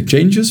them, nothing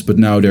changes, but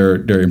now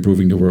they're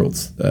improving the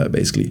world,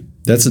 basically.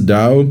 That's a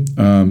DAO.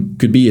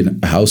 Could be a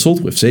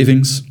household with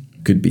savings.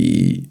 Could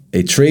be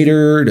a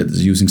trader that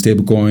is using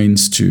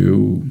stablecoins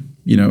to,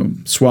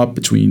 swap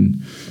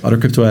between other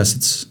crypto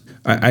assets.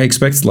 I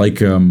expect like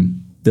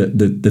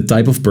the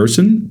type of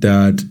person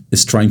that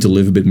is trying to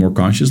live a bit more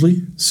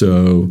consciously.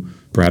 So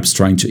perhaps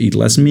trying to eat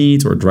less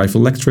meat or drive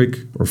electric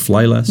or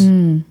fly less,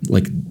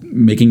 like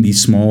making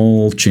these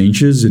small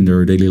changes in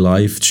their daily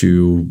life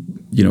to,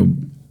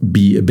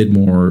 be a bit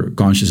more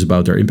conscious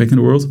about their impact in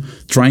the world.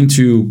 Trying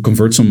to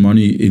convert some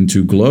money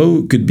into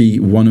GLOW could be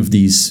one of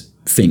these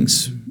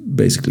things,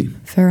 basically.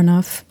 Fair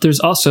enough. There's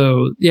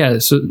also,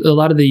 so a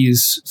lot of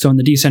these, so in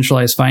the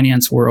decentralized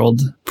finance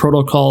world,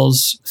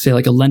 protocols, say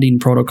like a lending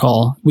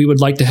protocol, we would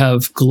like to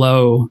have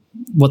GLOW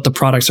what the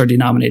products are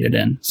denominated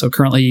in. So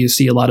currently you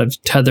see a lot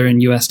of Tether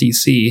and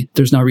USDC.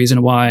 There's no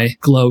reason why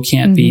GLOW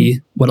can't be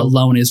what a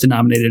loan is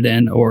denominated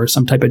in, or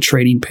some type of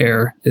trading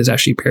pair is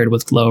actually paired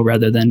with GLOW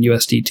rather than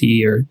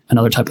USDT or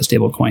another type of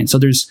stable coin. So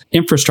there's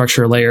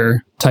infrastructure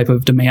layer type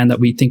of demand that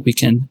we think we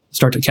can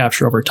start to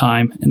capture over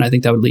time. And I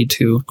think that would lead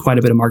to quite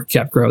a bit of market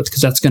cap growth,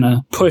 because that's going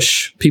to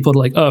push people to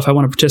like, if I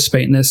want to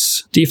participate in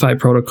this DeFi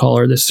protocol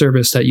or this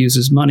service that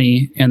uses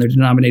money and they're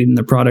denominating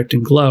their product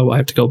in GLOW, I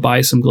have to go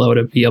buy some GLOW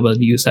to be able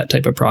to use that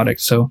type of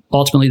product. So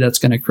ultimately, that's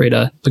going to create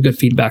a good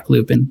feedback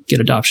loop and get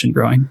adoption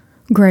growing.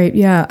 Great.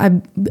 Yeah.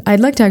 I'd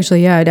like to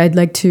actually, I'd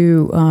like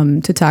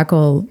to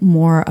tackle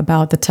more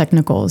about the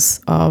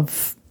technicals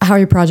of how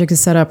your project is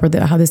set up or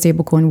how the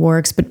stablecoin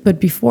works. But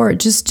before,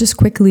 just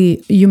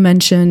quickly, you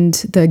mentioned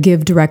the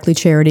Give Directly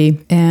charity.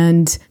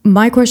 And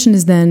my question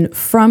is then,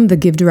 from the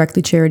Give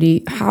Directly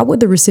charity, how would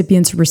the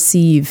recipients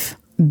receive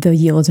the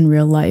yields in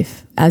real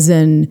life? As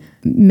in,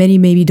 many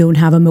maybe don't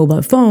have a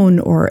mobile phone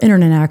or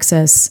internet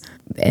access.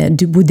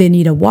 And would they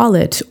need a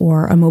wallet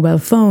or a mobile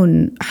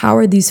phone? How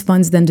are these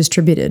funds then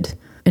distributed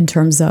in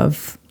terms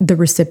of the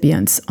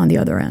recipients on the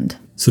other end?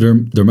 So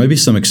there might be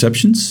some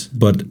exceptions,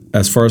 but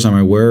as far as I'm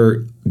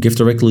aware, Give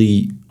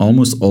Directly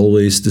almost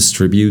always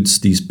distributes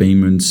these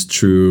payments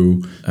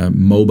through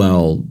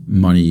mobile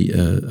money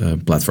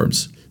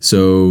platforms.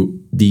 So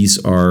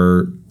these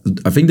are,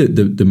 I think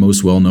the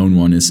most well-known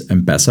one is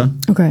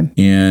M-Pesa. Okay.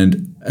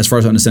 And as far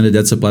as I understand it,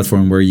 that's a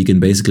platform where you can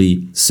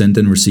basically send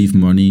and receive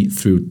money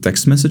through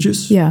text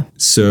messages. Yeah.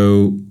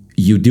 So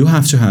you do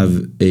have to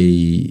have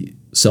a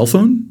cell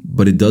phone,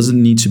 but it doesn't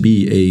need to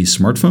be a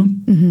smartphone,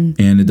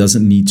 and it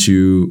doesn't need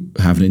to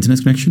have an internet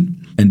connection.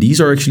 And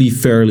these are actually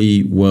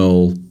fairly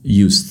well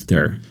used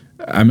there.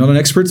 I'm not an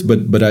expert,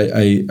 but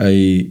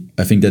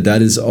I think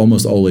that is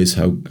almost always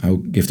how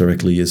Give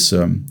Directly is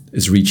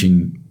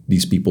reaching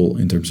these people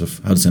in terms of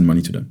how to send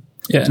money to them.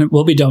 Yeah, and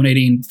we'll be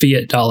donating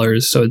fiat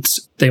dollars, so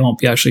they won't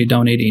be actually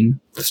donating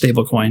the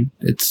stable coin.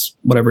 It's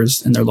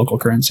whatever's in their local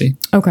currency.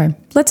 Okay,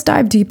 let's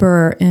dive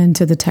deeper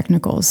into the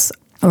technicals.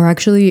 Or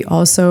actually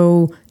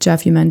also,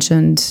 Jeff, you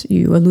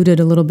alluded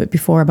a little bit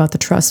before about the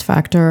trust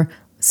factor.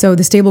 So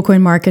the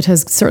stablecoin market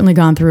has certainly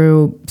gone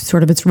through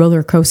sort of its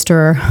roller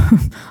coaster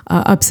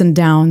ups and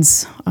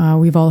downs.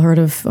 We've all heard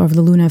of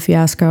the Luna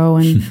fiasco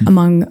and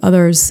among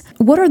others.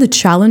 What are the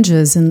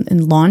challenges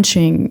in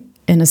launching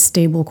in a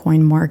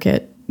stablecoin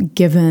market,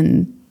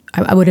 given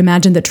I would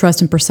imagine that trust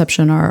and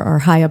perception are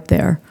high up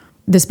there,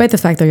 despite the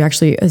fact that you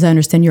actually, as I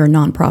understand, you're a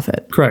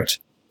nonprofit. Correct.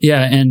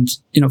 Yeah. And,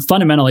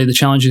 fundamentally, the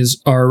challenges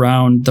are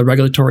around the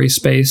regulatory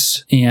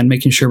space and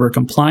making sure we're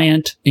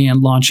compliant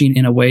and launching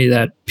in a way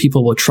that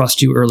people will trust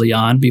you early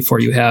on before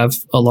you have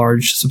a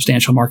large,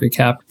 substantial market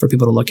cap for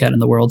people to look at in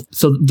the world.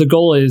 So the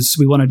goal is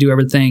we want to do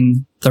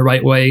everything the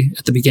right way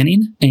at the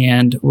beginning.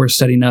 And we're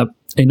setting up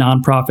a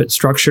nonprofit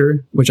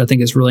structure, which I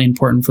think is really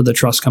important for the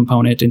trust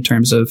component in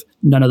terms of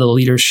none of the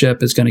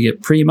leadership is going to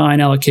get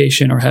pre-mine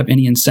allocation or have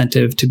any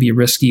incentive to be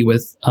risky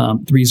with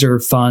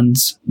reserve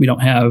funds. We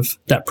don't have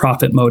that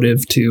profit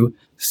motive to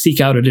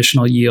seek out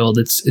additional yield.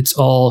 It's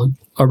all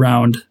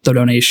around the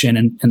donation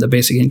and the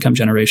basic income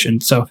generation.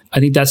 So I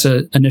think that's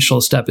an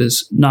initial step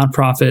is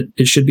nonprofit.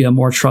 It should be a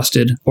more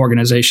trusted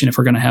organization if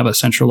we're going to have a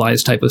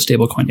centralized type of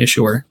stablecoin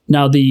issuer.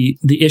 Now, the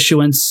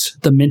issuance,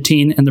 the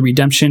minting, and the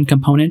redemption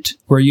component,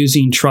 we're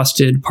using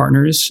trusted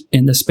partners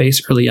in the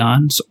space early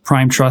on. So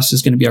Prime Trust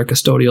is going to be our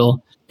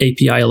custodial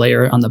API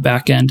layer on the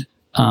back end.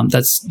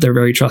 They're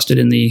very trusted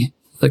in the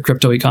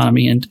crypto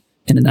economy and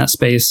in that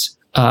space.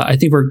 I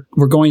think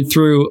we're going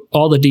through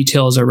all the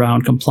details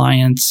around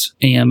compliance,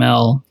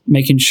 AML,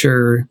 making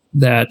sure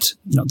that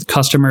the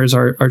customers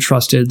are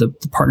trusted, the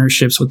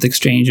partnerships with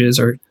exchanges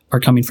are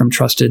coming from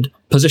trusted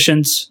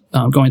positions,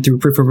 going through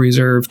proof of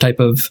reserve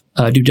type of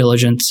due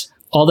diligence.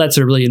 All that's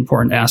a really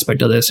important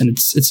aspect of this. And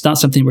it's not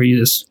something where you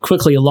just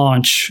quickly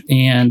launch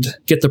and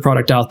get the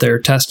product out there,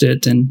 test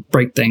it, and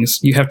break things.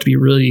 You have to be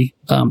really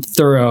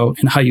thorough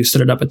in how you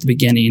set it up at the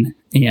beginning.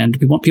 And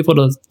we want people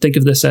to think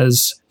of this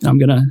as, I'm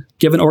going to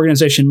give an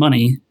organization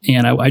money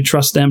and I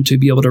trust them to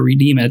be able to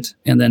redeem it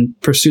and then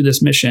pursue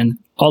this mission.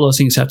 All those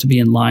things have to be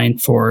in line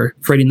for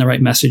creating the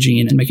right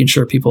messaging and making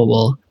sure people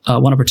will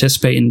want to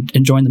participate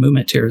and join the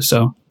movement here.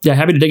 So yeah,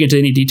 happy to dig into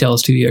any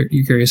details too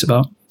you're curious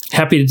about.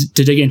 Happy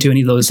to dig into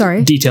any of those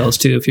details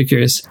too, if you're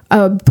curious.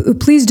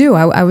 Please do.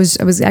 I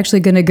was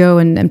actually going to go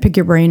and pick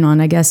your brain on,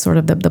 I guess, sort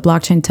of the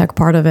blockchain tech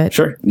part of it.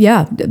 Sure.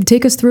 Yeah.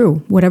 Take us through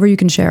whatever you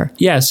can share.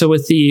 Yeah. So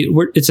it's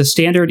a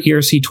standard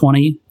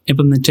ERC20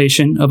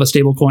 implementation of a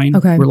stablecoin.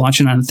 Okay. We're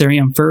launching on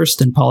Ethereum first,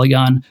 then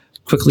Polygon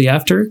quickly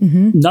after.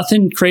 Mm-hmm.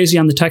 Nothing crazy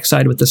on the tech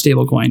side with the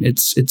stablecoin.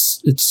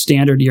 It's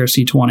standard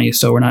ERC20,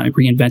 so we're not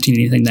reinventing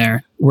anything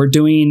there. We're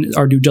doing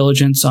our due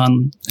diligence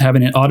on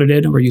having it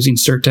audited. We're using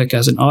CertTech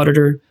as an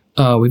auditor.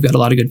 We've got a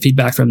lot of good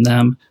feedback from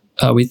them.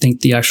 We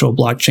think the actual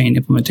blockchain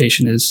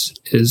implementation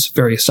is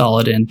very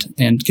solid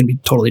and can be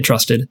totally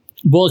trusted.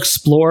 We'll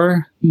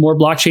explore more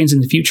blockchains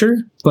in the future,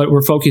 but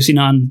we're focusing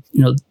on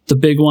the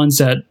big ones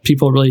that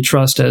people really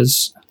trust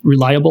as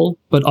reliable,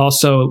 but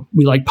also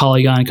we like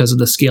Polygon because of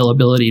the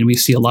scalability, and we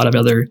see a lot of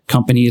other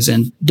companies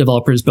and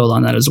developers build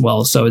on that as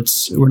well. So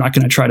we're not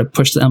going to try to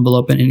push the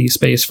envelope in any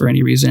space for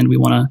any reason. We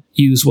want to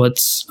use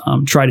what's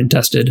tried and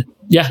tested.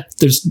 Yeah,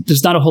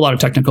 there's not a whole lot of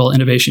technical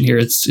innovation here.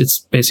 It's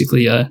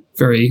basically a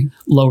very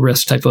low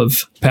risk type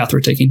of path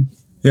we're taking.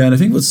 Yeah, and I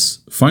think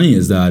what's funny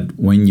is that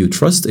when you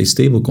trust a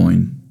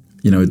stablecoin,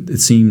 it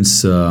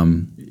seems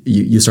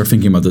you start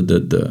thinking about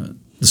the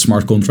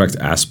smart contract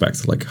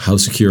aspect, like how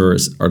secure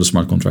are the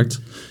smart contracts.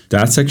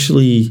 That's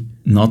actually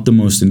not the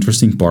most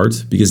interesting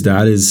part, because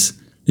that is,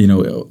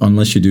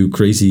 unless you do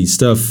crazy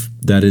stuff,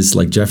 that is,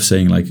 like Jeff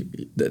saying, like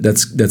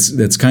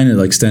that's kind of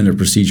like standard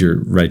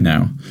procedure right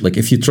now. Like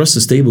if you trust a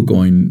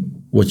stablecoin,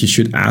 what you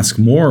should ask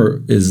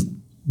more is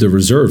the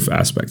reserve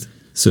aspect.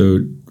 So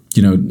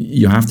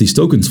you have these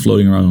tokens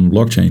floating around on the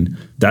blockchain.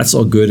 That's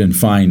all good and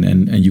fine,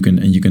 and you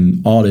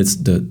can audit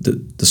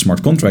the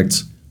smart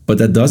contracts. But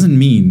that doesn't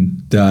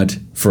mean that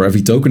for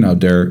every token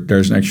out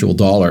there's an actual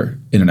dollar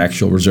in an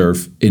actual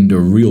reserve in the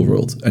real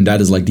world. And that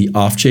is like the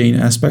off-chain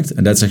aspect.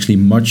 And that's actually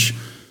much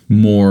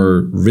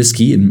more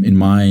risky, in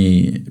my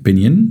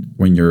opinion,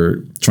 when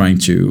you're trying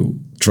to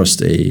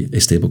trust a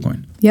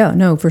stablecoin. Yeah,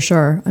 no, for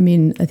sure. I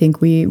mean, I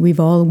think we've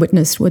all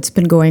witnessed what's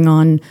been going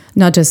on,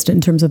 not just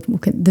in terms of,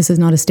 this is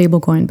not a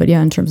stablecoin, but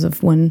yeah, in terms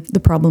of when the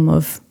problem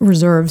of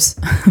reserves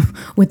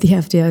with the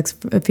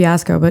FTX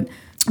fiasco.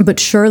 But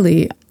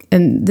surely...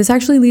 And this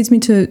actually leads me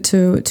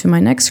to my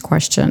next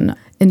question.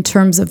 In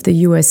terms of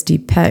the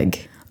USD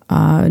peg,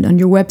 on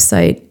your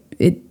website,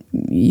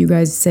 you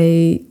guys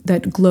say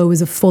that Glow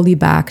is a fully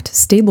backed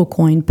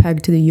stablecoin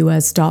pegged to the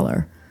US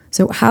dollar.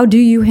 So how do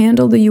you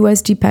handle the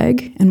USD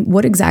peg, and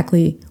what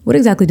exactly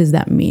does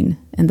that mean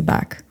in the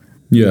back?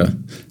 Yeah.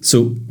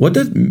 So what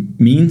that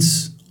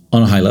means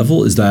on a high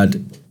level is that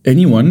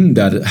anyone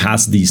that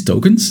has these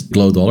tokens,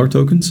 Glow dollar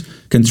tokens,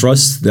 can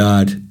trust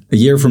that a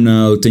year from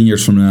now, 10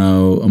 years from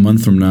now, a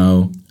month from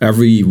now,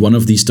 every one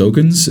of these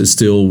tokens is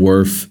still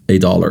worth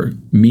 $1,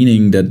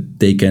 meaning that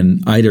they can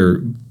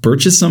either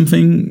purchase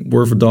something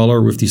worth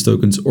 $1 with these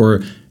tokens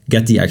or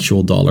get the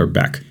actual dollar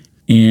back.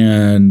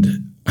 And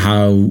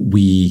how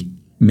we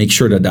make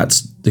sure that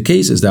that's the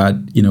case is that,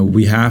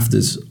 we have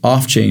this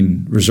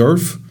off-chain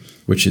reserve,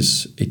 which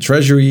is a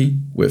treasury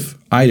with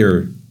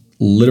either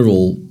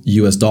literal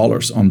US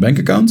dollars on bank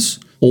accounts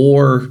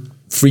or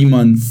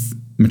 3-month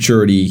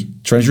maturity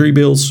treasury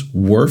bills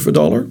worth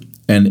 $1.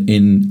 And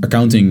in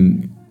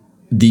accounting,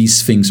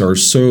 these things are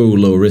so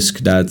low risk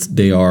that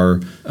they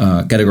are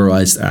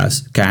categorized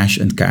as cash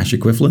and cash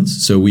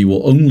equivalents. So we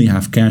will only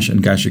have cash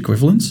and cash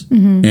equivalents.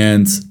 Mm-hmm.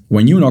 And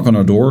when you knock on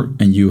our door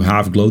and you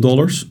have Glow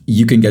dollars,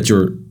 you can get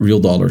your real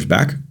dollars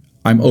back.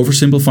 I'm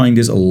oversimplifying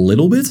this a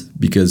little bit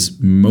because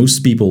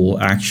most people will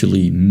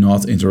actually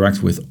not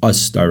interact with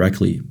us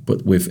directly,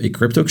 but with a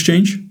crypto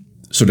exchange.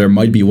 So there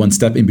might be one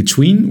step in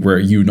between where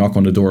you knock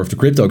on the door of the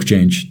crypto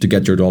exchange to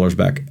get your dollars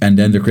back, and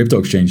then the crypto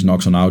exchange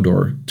knocks on our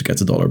door to get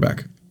the dollar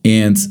back.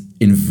 And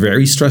in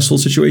very stressful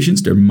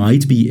situations, there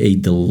might be a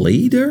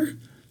delay there.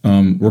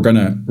 We're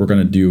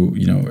gonna do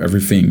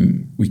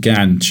everything we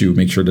can to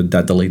make sure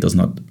that delay does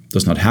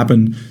not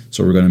happen.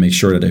 So we're gonna make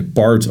sure that a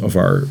part of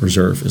our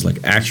reserve is like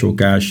actual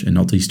cash and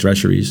not these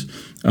treasuries.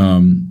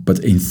 But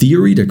in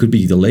theory, there could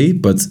be a delay.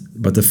 But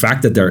the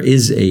fact that there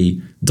is a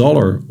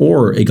dollar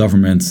or a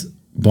government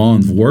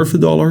bond worth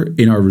 $1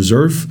 in our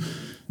reserve,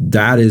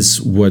 that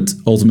is what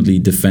ultimately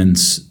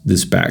defends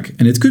this back.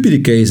 And it could be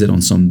the case that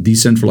on some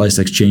decentralized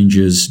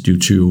exchanges, due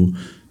to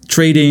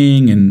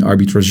trading and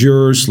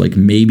arbitrageurs, like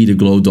maybe the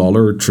Glow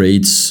dollar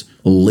trades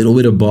a little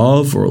bit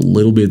above or a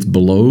little bit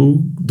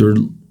below their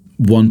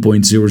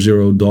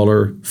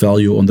 $1.00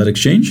 value on that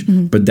exchange.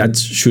 Mm-hmm. But that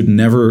should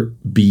never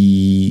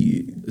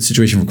be a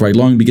situation for quite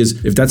long,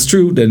 because if that's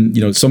true, then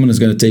someone is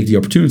going to take the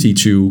opportunity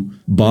to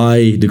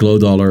buy the Glow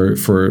dollar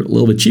for a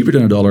little bit cheaper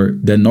than $1,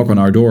 then knock on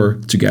our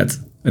door to get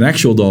an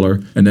actual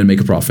dollar and then make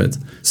a profit.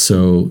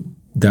 So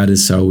that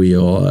is how we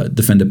all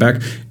defend it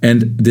back.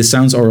 And this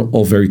sounds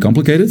all very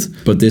complicated,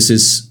 but this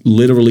is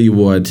literally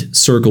what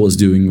Circle is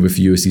doing with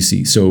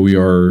USDC. So we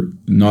are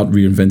not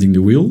reinventing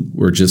the wheel.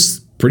 We're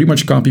just pretty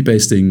much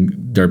copy-pasting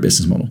their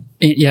business model.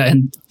 Yeah,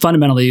 and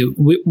fundamentally,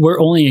 we're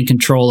only in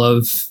control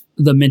of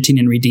the minting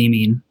and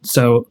redeeming.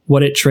 So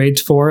what it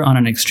trades for on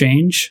an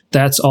exchange,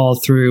 that's all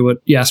through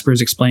what Jasper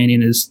is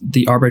explaining is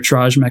the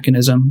arbitrage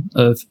mechanism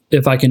of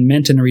if I can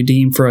mint and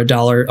redeem for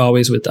 $1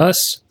 always with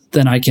us,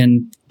 then I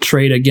can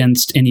trade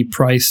against any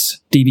price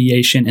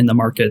deviation in the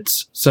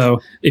markets. So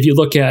if you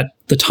look at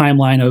the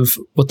timeline of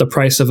what the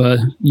price of a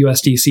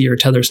USDC or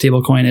Tether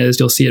stablecoin is,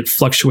 you'll see it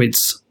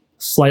fluctuates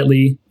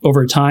slightly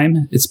over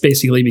time. It's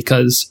basically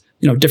because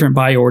different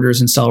buy orders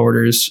and sell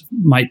orders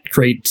might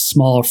create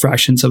small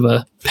fractions of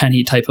a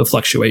penny type of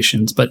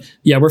fluctuations. But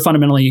yeah, we're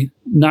fundamentally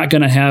not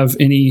going to have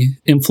any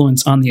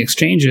influence on the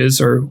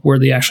exchanges or where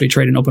they actually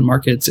trade in open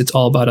markets. It's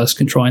all about us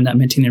controlling that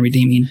minting and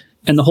redeeming.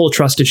 And the whole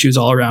trust issue is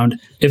all around.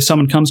 If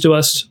someone comes to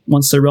us,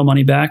 wants their real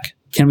money back,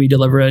 can we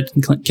deliver it?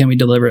 Can we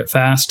deliver it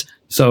fast?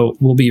 So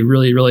we'll be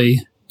really, really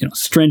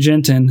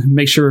stringent and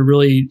make sure we're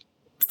really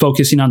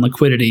focusing on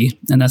liquidity.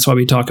 And that's why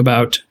we talk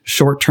about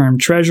short-term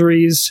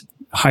treasuries,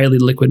 highly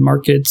liquid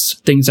markets,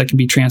 things that can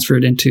be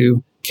transferred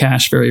into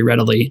cash very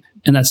readily.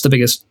 And that's the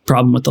biggest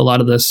problem with a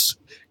lot of this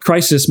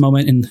crisis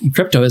moment in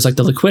crypto is like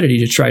the liquidity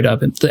to try to up.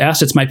 The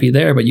assets might be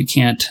there, but you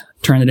can't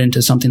turn it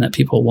into something that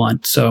people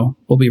want. So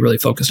we'll be really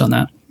focused on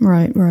that.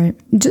 Right.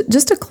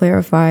 Just to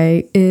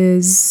clarify,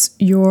 is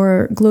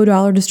your Glow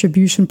dollar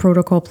distribution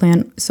protocol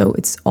plan, so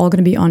it's all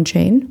going to be on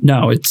chain?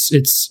 No,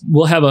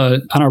 we'll have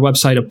on our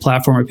website a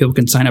platform where people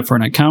can sign up for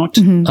an account.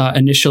 Mm-hmm.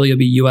 Initially, it'll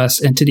be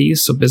US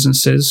entities, so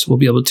businesses will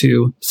be able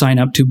to sign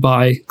up to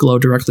buy Glow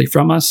directly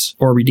from us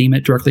or redeem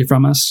it directly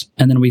from us.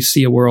 And then we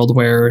see a world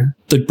where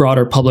the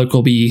broader public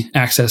will be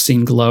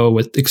accessing Glow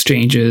with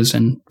exchanges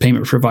and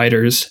payment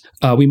providers.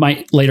 We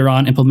might later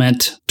on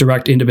implement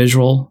direct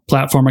individual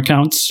platform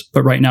accounts,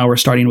 but right now we're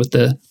starting with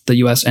the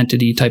US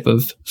entity type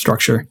of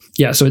structure.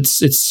 Yeah, so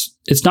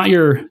it's not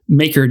your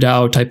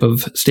MakerDAO type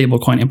of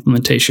stablecoin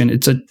implementation.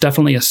 It's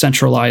definitely a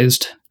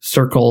centralized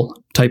Circle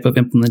type of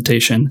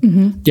implementation.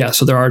 Mm-hmm. Yeah,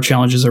 so there are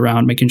challenges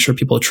around making sure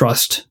people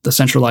trust the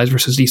centralized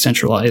versus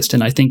decentralized.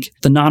 And I think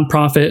the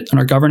nonprofit and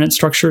our governance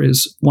structure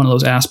is one of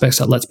those aspects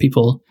that lets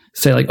people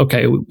say like,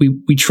 okay,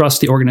 we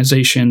trust the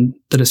organization,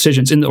 the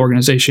decisions in the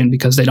organization,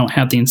 because they don't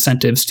have the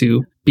incentives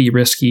to be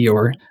risky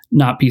or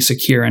not be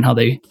secure in how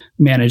they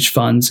manage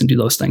funds and do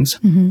those things.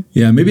 Mm-hmm.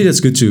 Yeah, maybe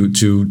that's good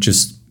to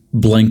just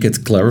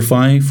blanket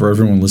clarify for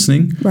everyone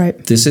listening. Right.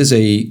 This is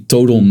a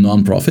total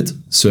nonprofit.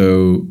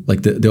 So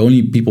like the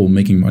only people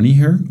making money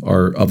here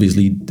are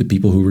obviously the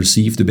people who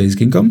receive the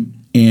basic income.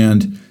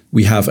 And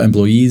we have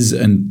employees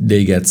and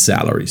they get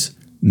salaries.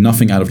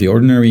 Nothing out of the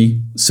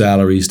ordinary,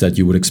 salaries that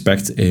you would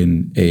expect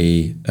in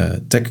a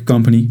tech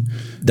company.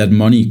 That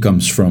money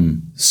comes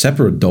from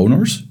separate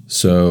donors.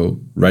 So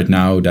right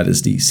now that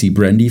is the C.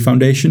 Brandy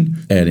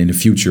Foundation. And in the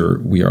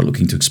future, we are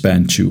looking to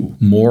expand to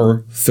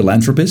more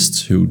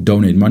philanthropists who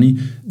donate money.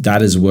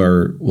 That is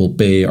where we'll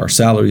pay our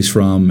salaries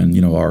from and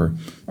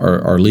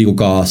our legal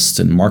costs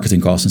and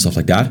marketing costs and stuff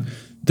like that.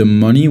 The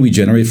money we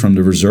generate from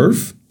the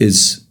reserve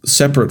is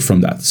separate from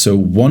that. So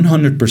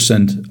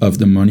 100% of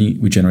the money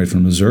we generate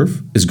from the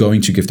reserve is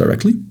going to Give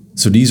Directly.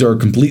 So these are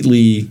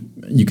completely,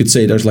 you could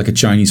say there's like a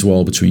Chinese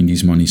wall between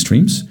these money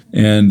streams.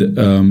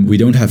 And we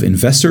don't have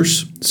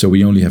investors, so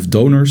we only have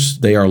donors.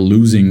 They are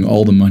losing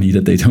all the money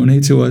that they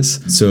donate to us.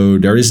 So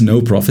there is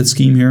no profit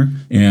scheme here.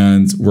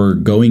 And we're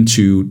going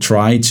to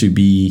try to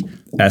be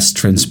as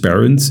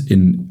transparent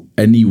in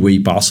any way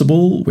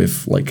possible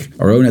with like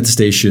our own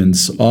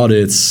attestations,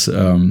 audits,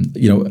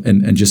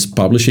 and just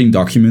publishing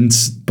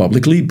documents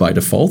publicly by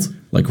default.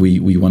 Like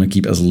we want to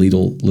keep as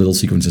little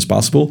secrets as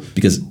possible,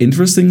 because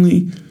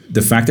interestingly,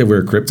 the fact that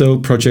we're a crypto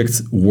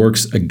project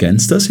works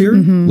against us here.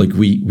 Mm-hmm. Like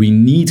we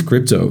need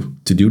crypto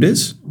to do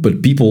this,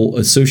 but people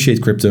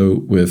associate crypto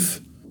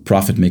with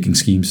profit-making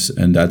schemes,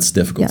 and that's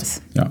difficult. Yes.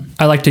 Yeah.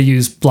 I like to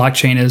use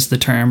blockchain as the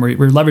term. We're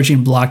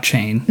leveraging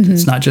blockchain.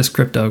 It's not just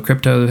crypto.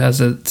 Crypto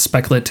has a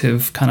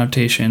speculative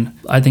connotation.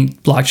 I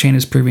think blockchain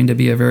is proving to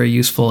be a very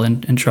useful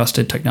and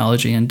trusted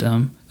technology, and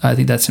I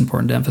think that's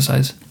important to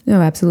emphasize.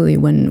 No, absolutely.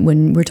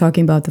 When we're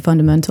talking about the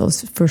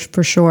fundamentals,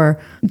 for sure.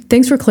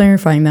 Thanks for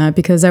clarifying that,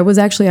 because I was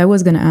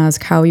going to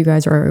ask how you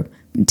guys are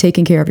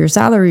taking care of your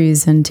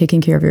salaries and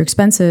taking care of your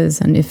expenses,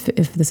 and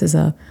if this is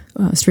a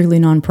strictly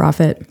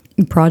nonprofit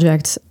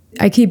project.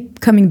 I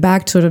keep coming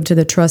back sort of to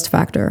the trust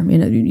factor. You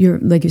know, you're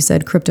like you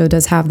said, crypto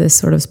does have this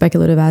sort of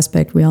speculative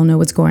aspect. We all know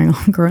what's going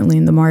on currently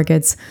in the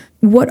markets.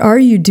 What are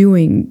you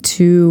doing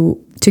to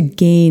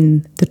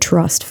gain the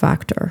trust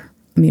factor?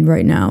 I mean,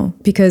 right now,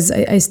 because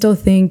I still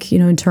think,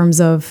 in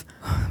terms of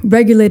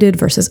regulated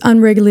versus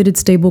unregulated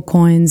stable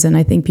coins, and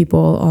I think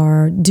people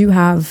are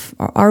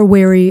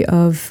wary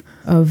of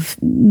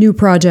new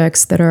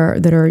projects that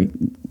are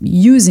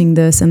using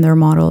this in their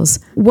models.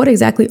 What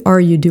exactly are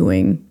you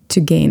doing to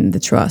gain the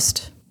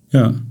trust?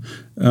 Yeah,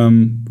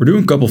 we're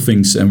doing a couple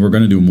things, and we're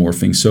going to do more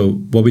things. So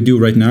what we do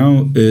right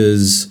now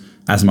is,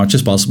 as much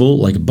as possible,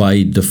 like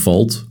by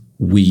default,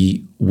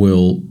 we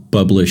will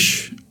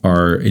publish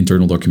our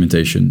internal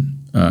documentation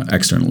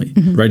externally.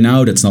 Right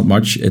now, that's not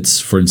much. It's,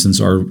 for instance,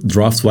 our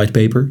draft white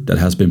paper that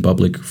has been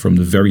public from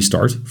the very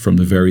start, from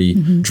the very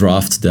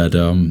draft that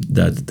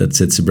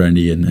Sid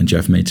Sijbrandij and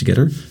Jeff made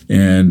together.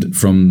 And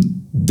from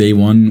day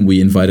one, we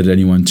invited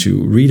anyone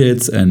to read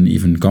it and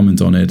even comment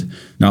on it.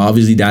 Now,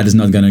 obviously, that is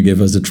not going to give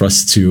us the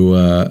trust to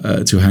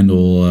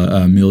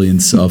handle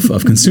millions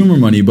of consumer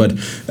money, but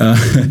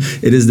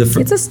it is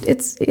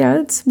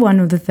it's one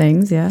of the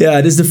things. Yeah,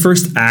 it is the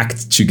first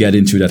act to get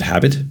into that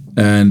habit,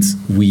 and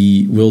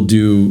we will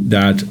do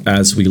that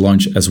as we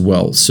launch as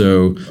well.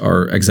 So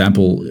our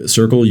example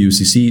Circle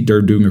UCC,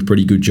 they're doing a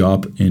pretty good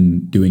job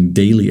in doing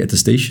daily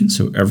attestation.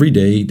 So every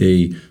day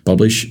they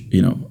publish,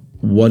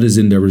 what is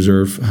in their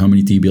reserve, how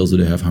many T-bills do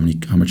they have, how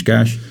much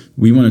cash.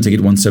 We want to take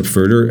it one step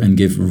further and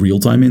give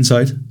real-time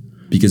insight,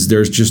 because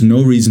there's just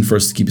no reason for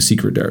us to keep a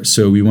secret there.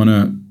 So we want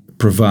to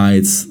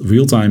provide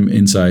real-time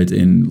insight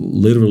in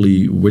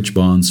literally which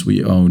bonds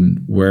we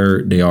own,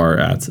 where they are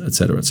at, et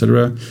cetera, et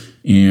cetera.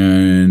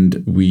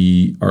 And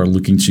we are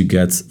looking to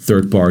get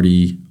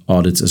third-party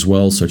audits as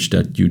well, such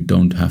that you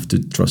don't have to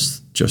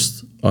trust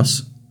just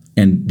us.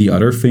 And the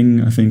other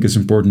thing I think is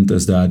important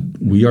is that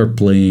we are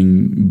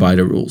playing by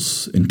the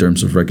rules in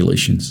terms of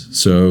regulations.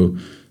 So,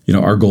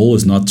 our goal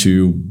is not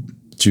to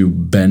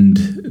bend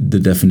the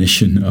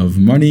definition of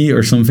money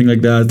or something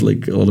like that.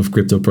 Like a lot of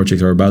crypto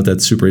projects are about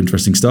that super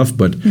interesting stuff,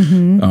 but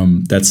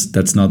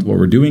that's not what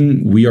we're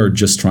doing. We are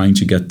just trying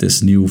to get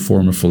this new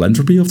form of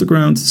philanthropy off the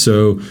ground.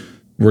 So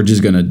we're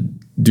just going to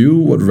do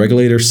what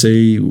regulators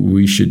say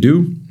we should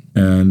do,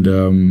 and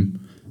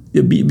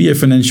be a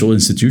financial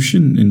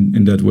institution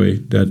in that way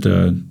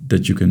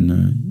that you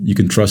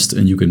can trust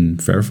and you can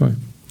verify.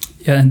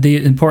 Yeah, and the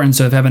importance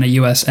of having a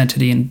U.S.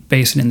 entity and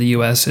based in the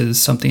U.S.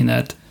 is something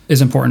that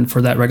is important for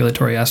that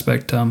regulatory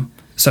aspect.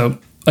 So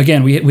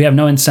again, we have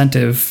no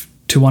incentive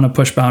to want to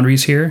push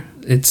boundaries here.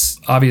 It's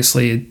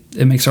obviously,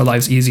 it makes our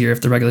lives easier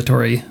if the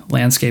regulatory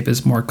landscape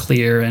is more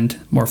clear and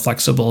more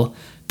flexible.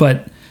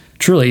 But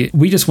truly,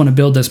 we just want to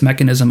build this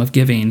mechanism of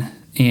giving,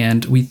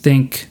 and we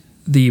think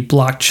the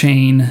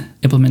blockchain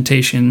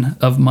implementation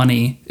of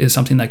money is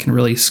something that can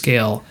really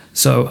scale.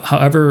 So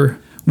however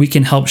we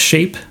can help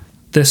shape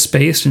this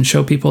space and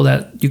show people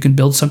that you can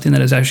build something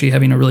that is actually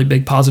having a really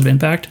big positive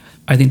impact,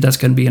 I think that's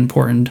going to be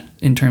important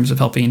in terms of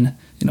helping,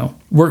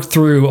 work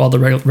through all the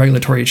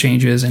regulatory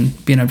changes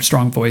and being a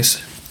strong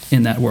voice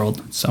in that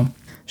world. So,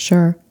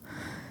 sure.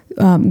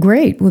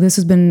 Great. Well, this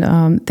has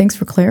been, thanks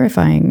for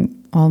clarifying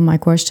all my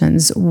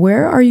questions.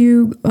 Where are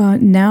you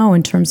now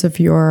in terms of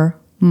your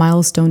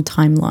milestone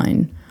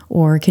timeline?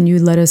 Or can you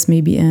let us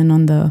maybe in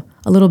on a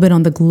little bit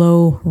on the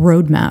Glow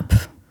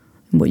roadmap,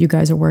 what you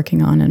guys are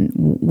working on and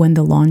when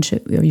the launch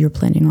you're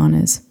planning on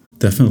is?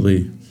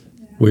 Definitely.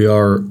 We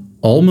are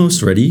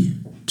almost ready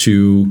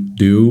to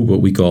do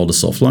what we call the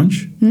soft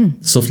launch.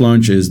 Soft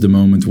launch is the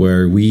moment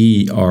where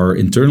we are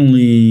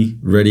internally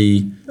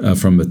ready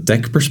from a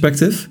tech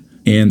perspective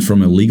and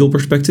from a legal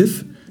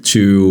perspective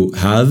to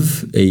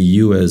have a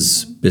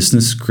US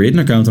business create an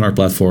account on our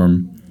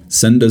platform,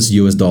 send us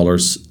US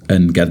dollars,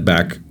 and get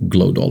back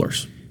Glow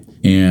dollars.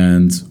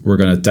 And we're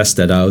going to test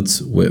that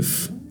out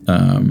with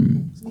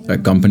a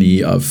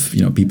company of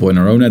people in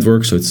our own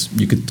network. So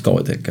you could call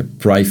it like a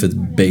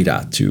private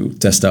beta to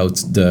test out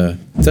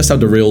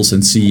the rails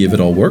and see if it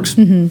all works.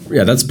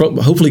 Yeah, that's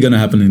hopefully going to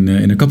happen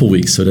in a couple of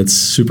weeks. So that's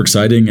super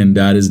exciting, and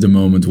that is the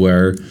moment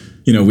where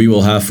we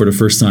will have for the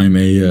first time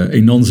a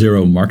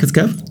non-zero market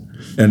cap.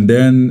 And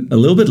then a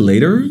little bit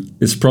later,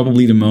 it's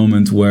probably the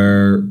moment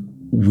where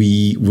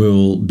we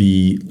will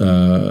be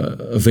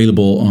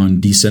available on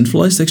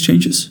decentralized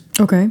exchanges.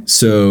 Okay.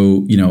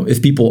 So,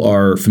 if people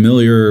are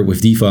familiar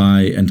with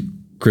DeFi and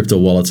crypto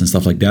wallets and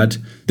stuff like that,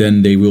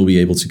 then they will be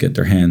able to get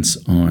their hands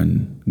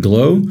on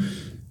Glow.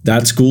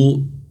 That's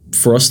cool.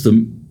 For us,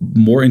 the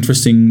more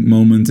interesting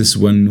moment is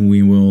when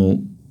we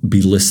will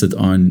be listed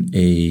on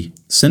a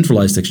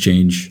centralized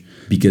exchange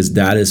because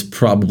that is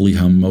probably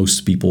how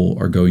most people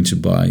are going to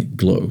buy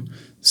Glow.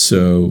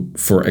 So,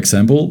 for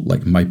example,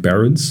 like my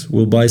parents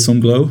will buy some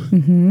Glow.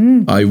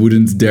 Mm-hmm. I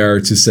wouldn't dare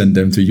to send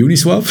them to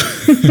Uniswap.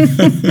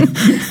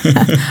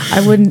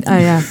 I wouldn't.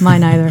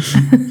 Mine either.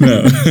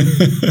 No.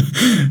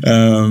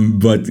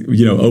 But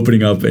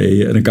opening up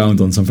an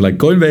account on something like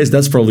Coinbase,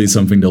 that's probably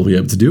something they'll be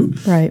able to do.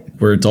 Right.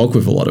 We're in talk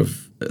with a lot of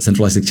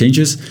centralized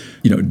exchanges.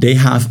 They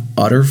have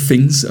other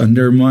things on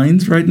their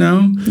mind right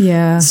now.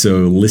 Yeah.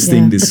 So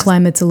listing this, the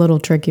climate's a little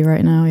tricky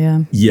right now.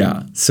 Yeah.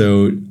 Yeah.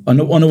 So on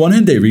the one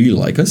hand, they really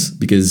like us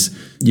because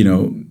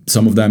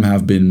some of them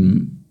have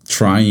been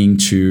trying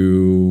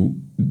to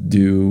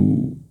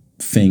do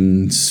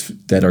things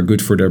that are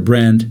good for their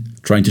brand,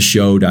 trying to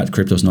show that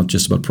crypto is not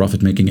just about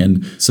profit making.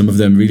 And some of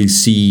them really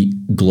see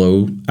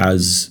Glow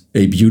as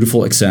a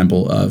beautiful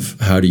example of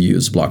how to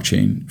use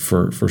blockchain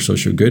for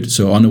social good.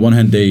 So on the one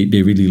hand, they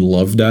really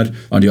love that.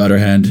 On the other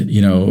hand,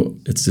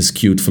 it's this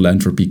cute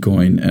philanthropy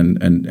coin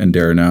and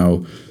they're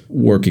now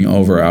working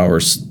over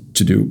hours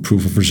to do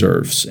proof of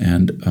reserves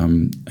and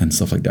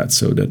stuff like that.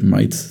 So that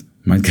might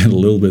get a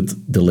little bit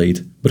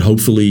delayed, but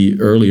hopefully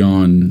early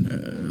on,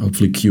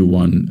 hopefully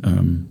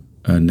Q1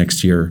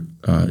 next year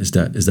is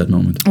that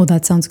moment. Oh,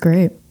 that sounds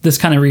great. This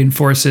kind of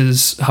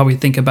reinforces how we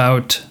think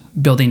about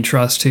building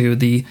trust to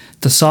the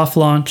soft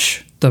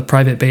launch, the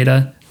private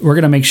beta. We're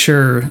going to make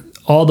sure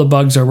all the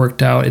bugs are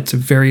worked out. It's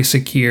very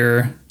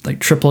secure, like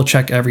triple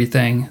check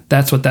everything.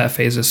 That's what that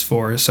phase is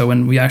for. So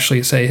when we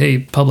actually say, hey,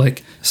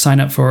 public,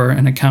 sign up for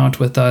an account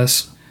with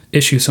us,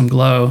 issue some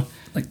Glow,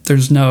 like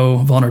there's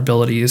no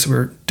vulnerabilities.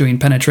 We're doing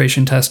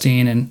penetration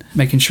testing and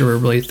making sure we're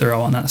really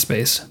thorough on that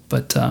space.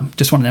 But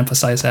just wanted to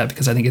emphasize that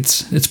because I think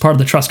it's part of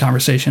the trust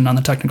conversation on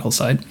the technical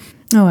side.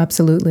 Oh,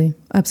 absolutely.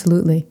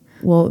 Absolutely.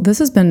 Well, this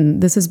has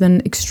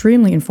been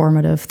extremely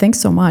informative. Thanks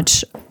so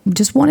much.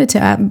 Just wanted to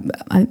add,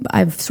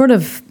 I've sort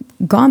of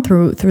gone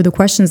through the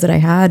questions that I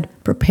had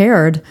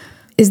prepared.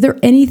 Is there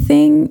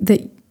anything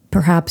that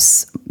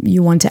perhaps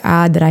you want to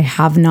add that I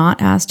have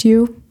not asked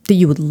you that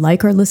you would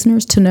like our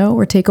listeners to know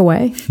or take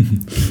away?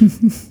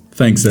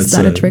 Thanks. That's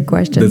not a trick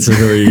question. That's a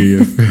very,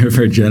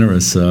 very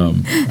generous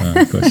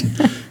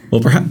question.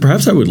 Well,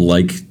 perhaps I would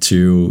like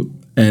to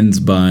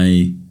end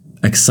by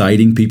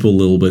exciting people a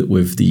little bit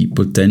with the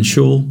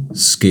potential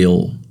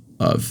scale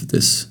of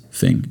this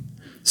thing.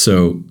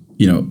 So,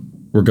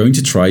 we're going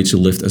to try to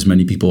lift as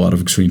many people out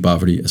of extreme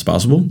poverty as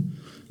possible.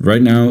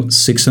 Right now,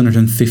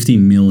 650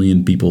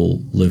 million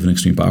people live in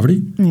extreme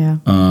poverty. Yeah.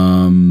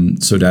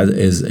 So that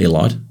is a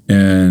lot.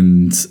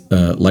 And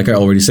like I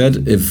already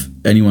said, if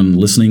anyone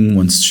listening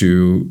wants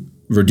to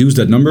reduce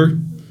that number,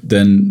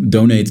 then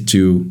donate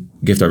to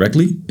Give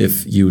Directly.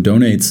 If you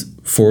donate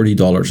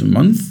 $40 a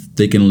month,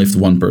 they can lift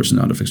one person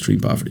out of extreme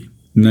poverty.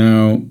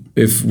 Now,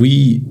 if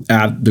we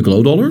add the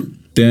Glow dollar,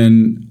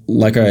 then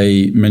like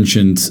I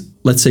mentioned,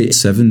 let's say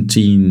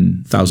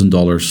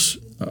 $17,000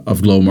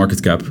 of Glow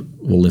market cap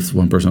will lift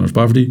one person out of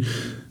poverty.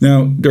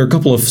 Now, there are a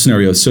couple of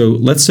scenarios. So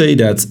let's say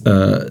that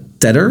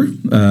Tether,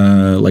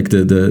 like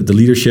the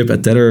leadership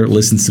at Tether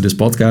listens to this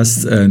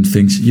podcast and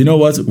thinks, you know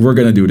what, we're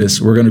going to do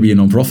this. We're going to be a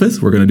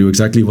nonprofit. We're going to do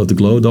exactly what the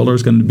Glow dollar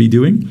is going to be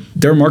doing.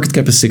 Their market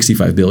cap is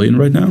 65 billion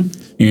right now.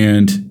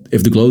 And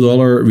if the Glow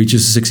dollar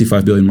reaches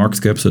 65 billion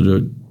market cap, so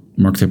the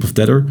market cap of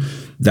Tether,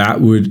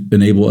 that would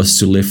enable us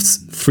to lift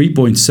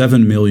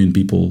 3.7 million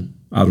people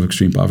out of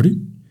extreme poverty.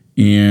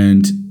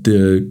 And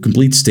the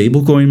complete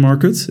stablecoin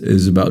market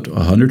is about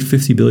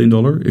 $150 billion.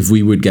 If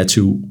we would get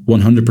to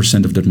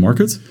 100% of that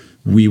market,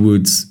 we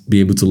would be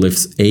able to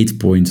lift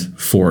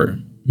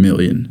 8.4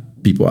 million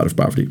people out of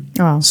poverty.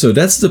 Wow. So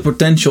that's the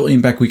potential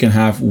impact we can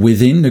have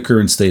within the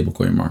current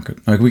stablecoin market.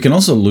 Like we can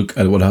also look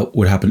at what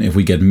would happen if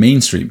we get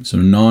mainstream, so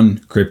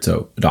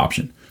non-crypto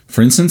adoption.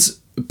 For instance,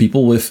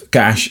 people with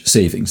cash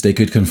savings, they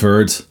could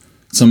convert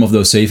some of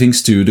those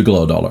savings to the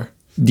Glow dollar.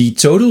 The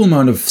total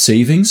amount of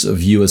savings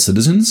of US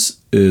citizens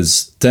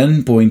is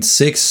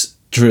 $10.6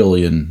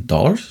 trillion.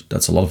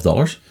 That's a lot of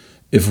dollars.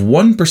 If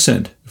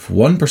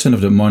 1%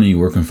 of the money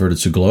were converted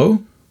to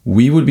Glow,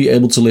 we would be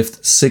able to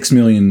lift 6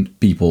 million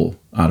people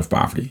out of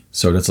poverty.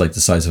 So that's like the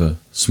size of a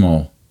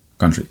small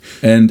country.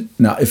 And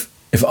now if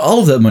all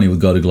of that money would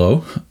go to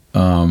Glow,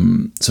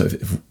 so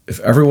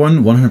if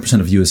everyone, 100%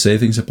 of US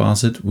savings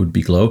deposit would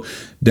be Glow,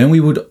 then we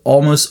would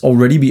almost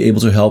already be able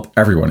to help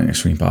everyone in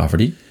extreme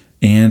poverty.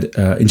 And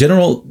in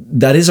general,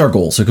 that is our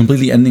goal. So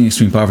completely ending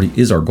extreme poverty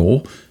is our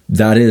goal.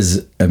 That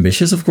is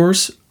ambitious, of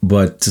course,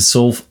 but to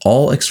solve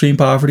all extreme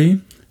poverty,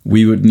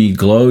 we would need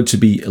Glow to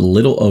be a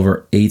little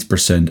over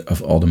 8%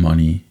 of all the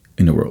money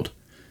in the world.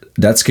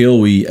 That scale,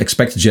 we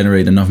expect to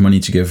generate enough money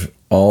to give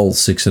all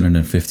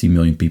 650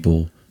 million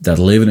people that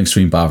live in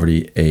extreme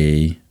poverty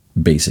a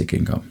basic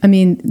income. I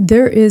mean,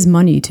 there is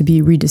money to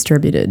be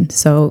redistributed.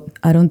 So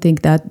I don't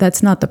think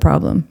that's not the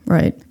problem,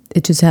 right?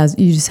 You just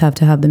have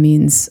to have the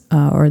means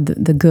or a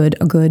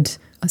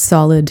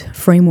solid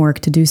framework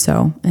to do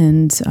so.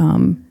 And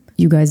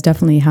you guys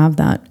definitely have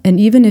that. And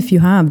even if you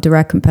have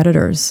direct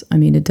competitors, I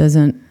mean, it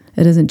doesn't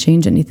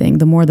change anything.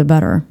 The more, the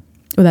better.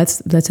 Well,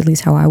 that's at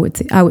least how I would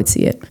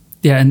see it.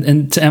 Yeah,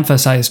 and to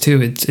emphasize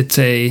too, it's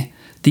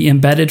the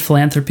embedded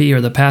philanthropy or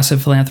the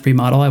passive philanthropy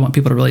model. I want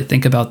people to really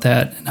think about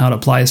that and how it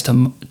applies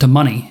to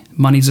money.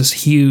 Money's this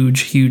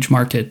huge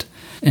market,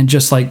 and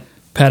just like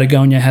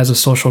Patagonia has a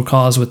social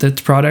cause with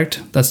its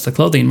product, that's the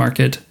clothing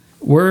market.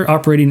 We're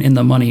operating in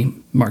the money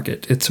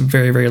market. It's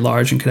very, very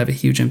large and could have a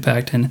huge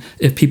impact. And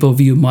if people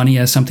view money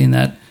as something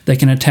that they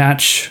can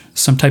attach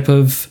some type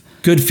of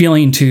good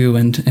feeling to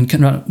and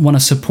can want to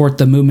support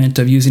the movement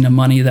of using a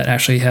money that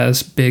actually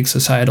has big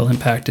societal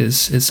impact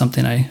is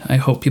something I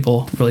hope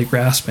people really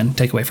grasp and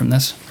take away from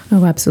this.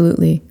 Oh,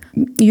 absolutely.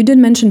 You did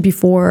mention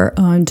before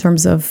in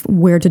terms of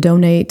where to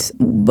donate,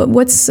 but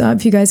what's,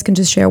 if you guys can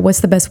just share, what's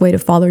the best way to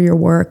follow your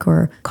work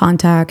or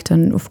contact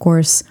and, of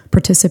course,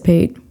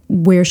 participate?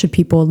 Where should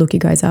people look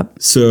you guys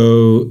up?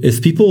 So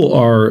if people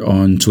are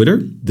on Twitter,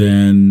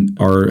 then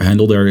our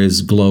handle there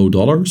is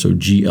GLOW$, so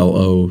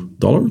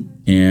GLO$.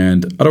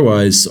 And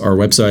otherwise, our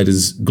website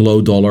is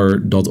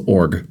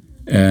glowdollar.org.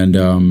 And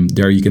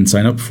there you can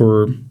sign up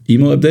for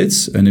email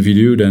updates. And if you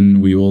do,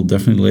 then we will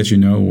definitely let you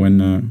know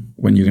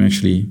when you can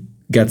actually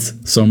get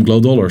some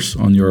GLOW$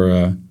 on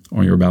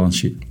your balance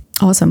sheet.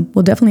 Awesome.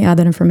 We'll definitely add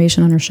that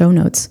information on our show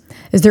notes.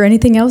 Is there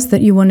anything else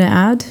that you want to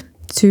add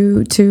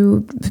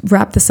to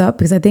wrap this up?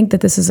 Because I think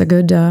that this is a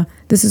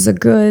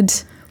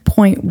good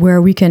point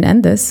where we can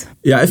end this.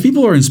 Yeah, if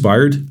people are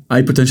inspired,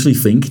 I potentially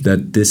think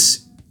that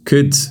this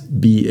could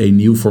be a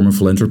new form of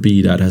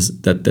philanthropy that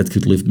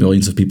could lift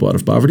millions of people out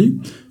of poverty.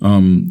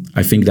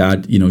 I think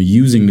that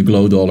using the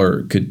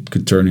GLOW$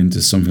 could turn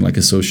into something like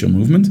a social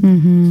movement.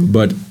 Mm-hmm.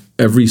 But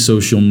every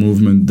social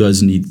movement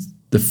does need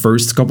the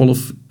first couple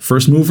of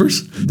first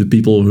movers,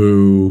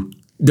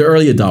 the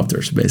early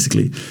adopters,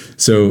 basically.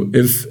 So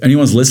if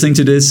anyone's listening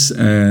to this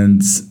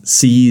and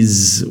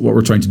sees what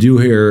we're trying to do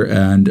here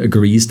and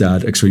agrees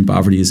that extreme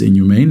poverty is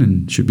inhumane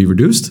and should be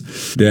reduced,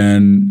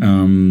 then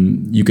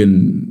you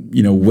can,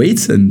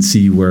 wait and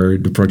see where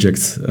the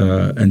project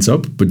ends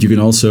up. But you can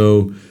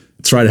also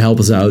try to help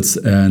us out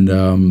and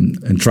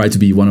try to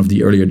be one of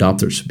the early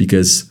adopters,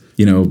 because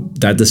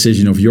that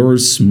decision of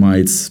yours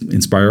might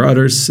inspire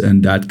others,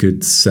 and that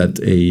could set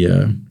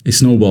a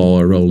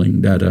snowball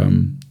rolling that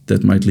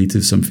might lead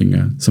to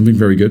something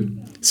very good.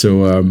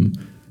 So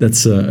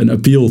that's an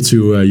appeal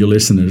to your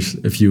listeners.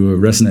 If you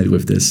resonate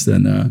with this,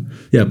 then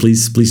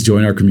please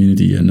join our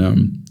community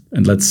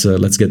and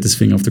let's get this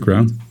thing off the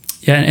ground.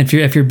 Yeah, and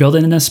if you're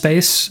building in a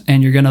space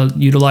and you're going to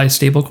utilize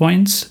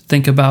stablecoins,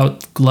 think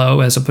about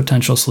Glow as a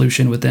potential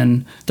solution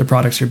within the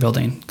products you're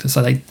building, because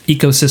I think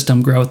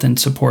ecosystem growth and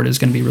support is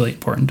going to be really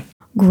important.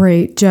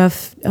 Great.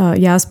 Jeff,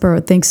 Jasper,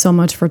 thanks so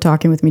much for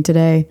talking with me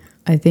today.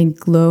 I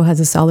think Glow has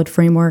a solid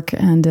framework,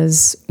 and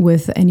as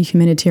with any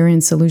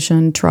humanitarian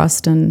solution,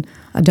 trust and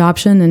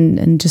adoption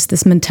and just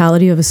this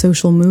mentality of a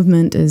social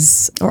movement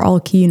are all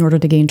key in order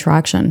to gain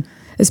traction.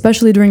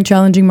 Especially during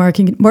challenging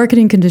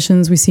marketing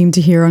conditions we seem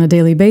to hear on a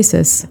daily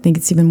basis. I think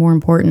it's even more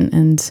important.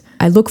 And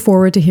I look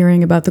forward to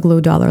hearing about the GLOW$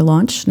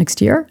 launch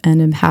next year.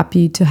 And I'm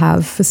happy to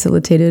have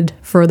facilitated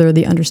further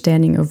the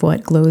understanding of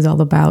what Glow is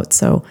all about.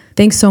 So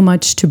thanks so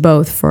much to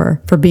both for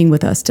being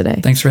with us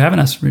today. Thanks for having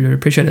us. We really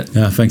appreciate it.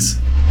 Yeah, thanks.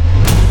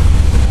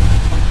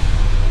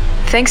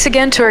 Thanks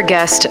again to our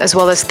guest, as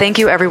well as thank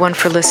you everyone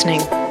for listening.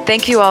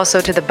 Thank you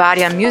also to the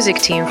Bariam Music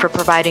team for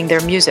providing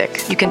their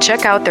music. You can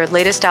check out their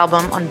latest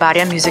album on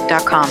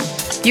bariammusic.com.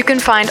 You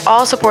can find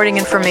all supporting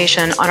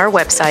information on our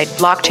website,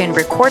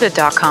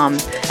 blockchainrecorded.com,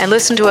 and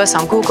listen to us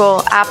on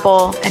Google,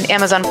 Apple, and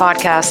Amazon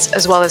Podcasts,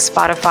 as well as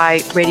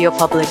Spotify, Radio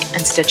Public,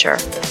 and Stitcher.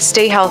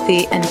 Stay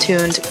healthy and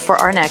tuned for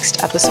our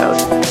next episode.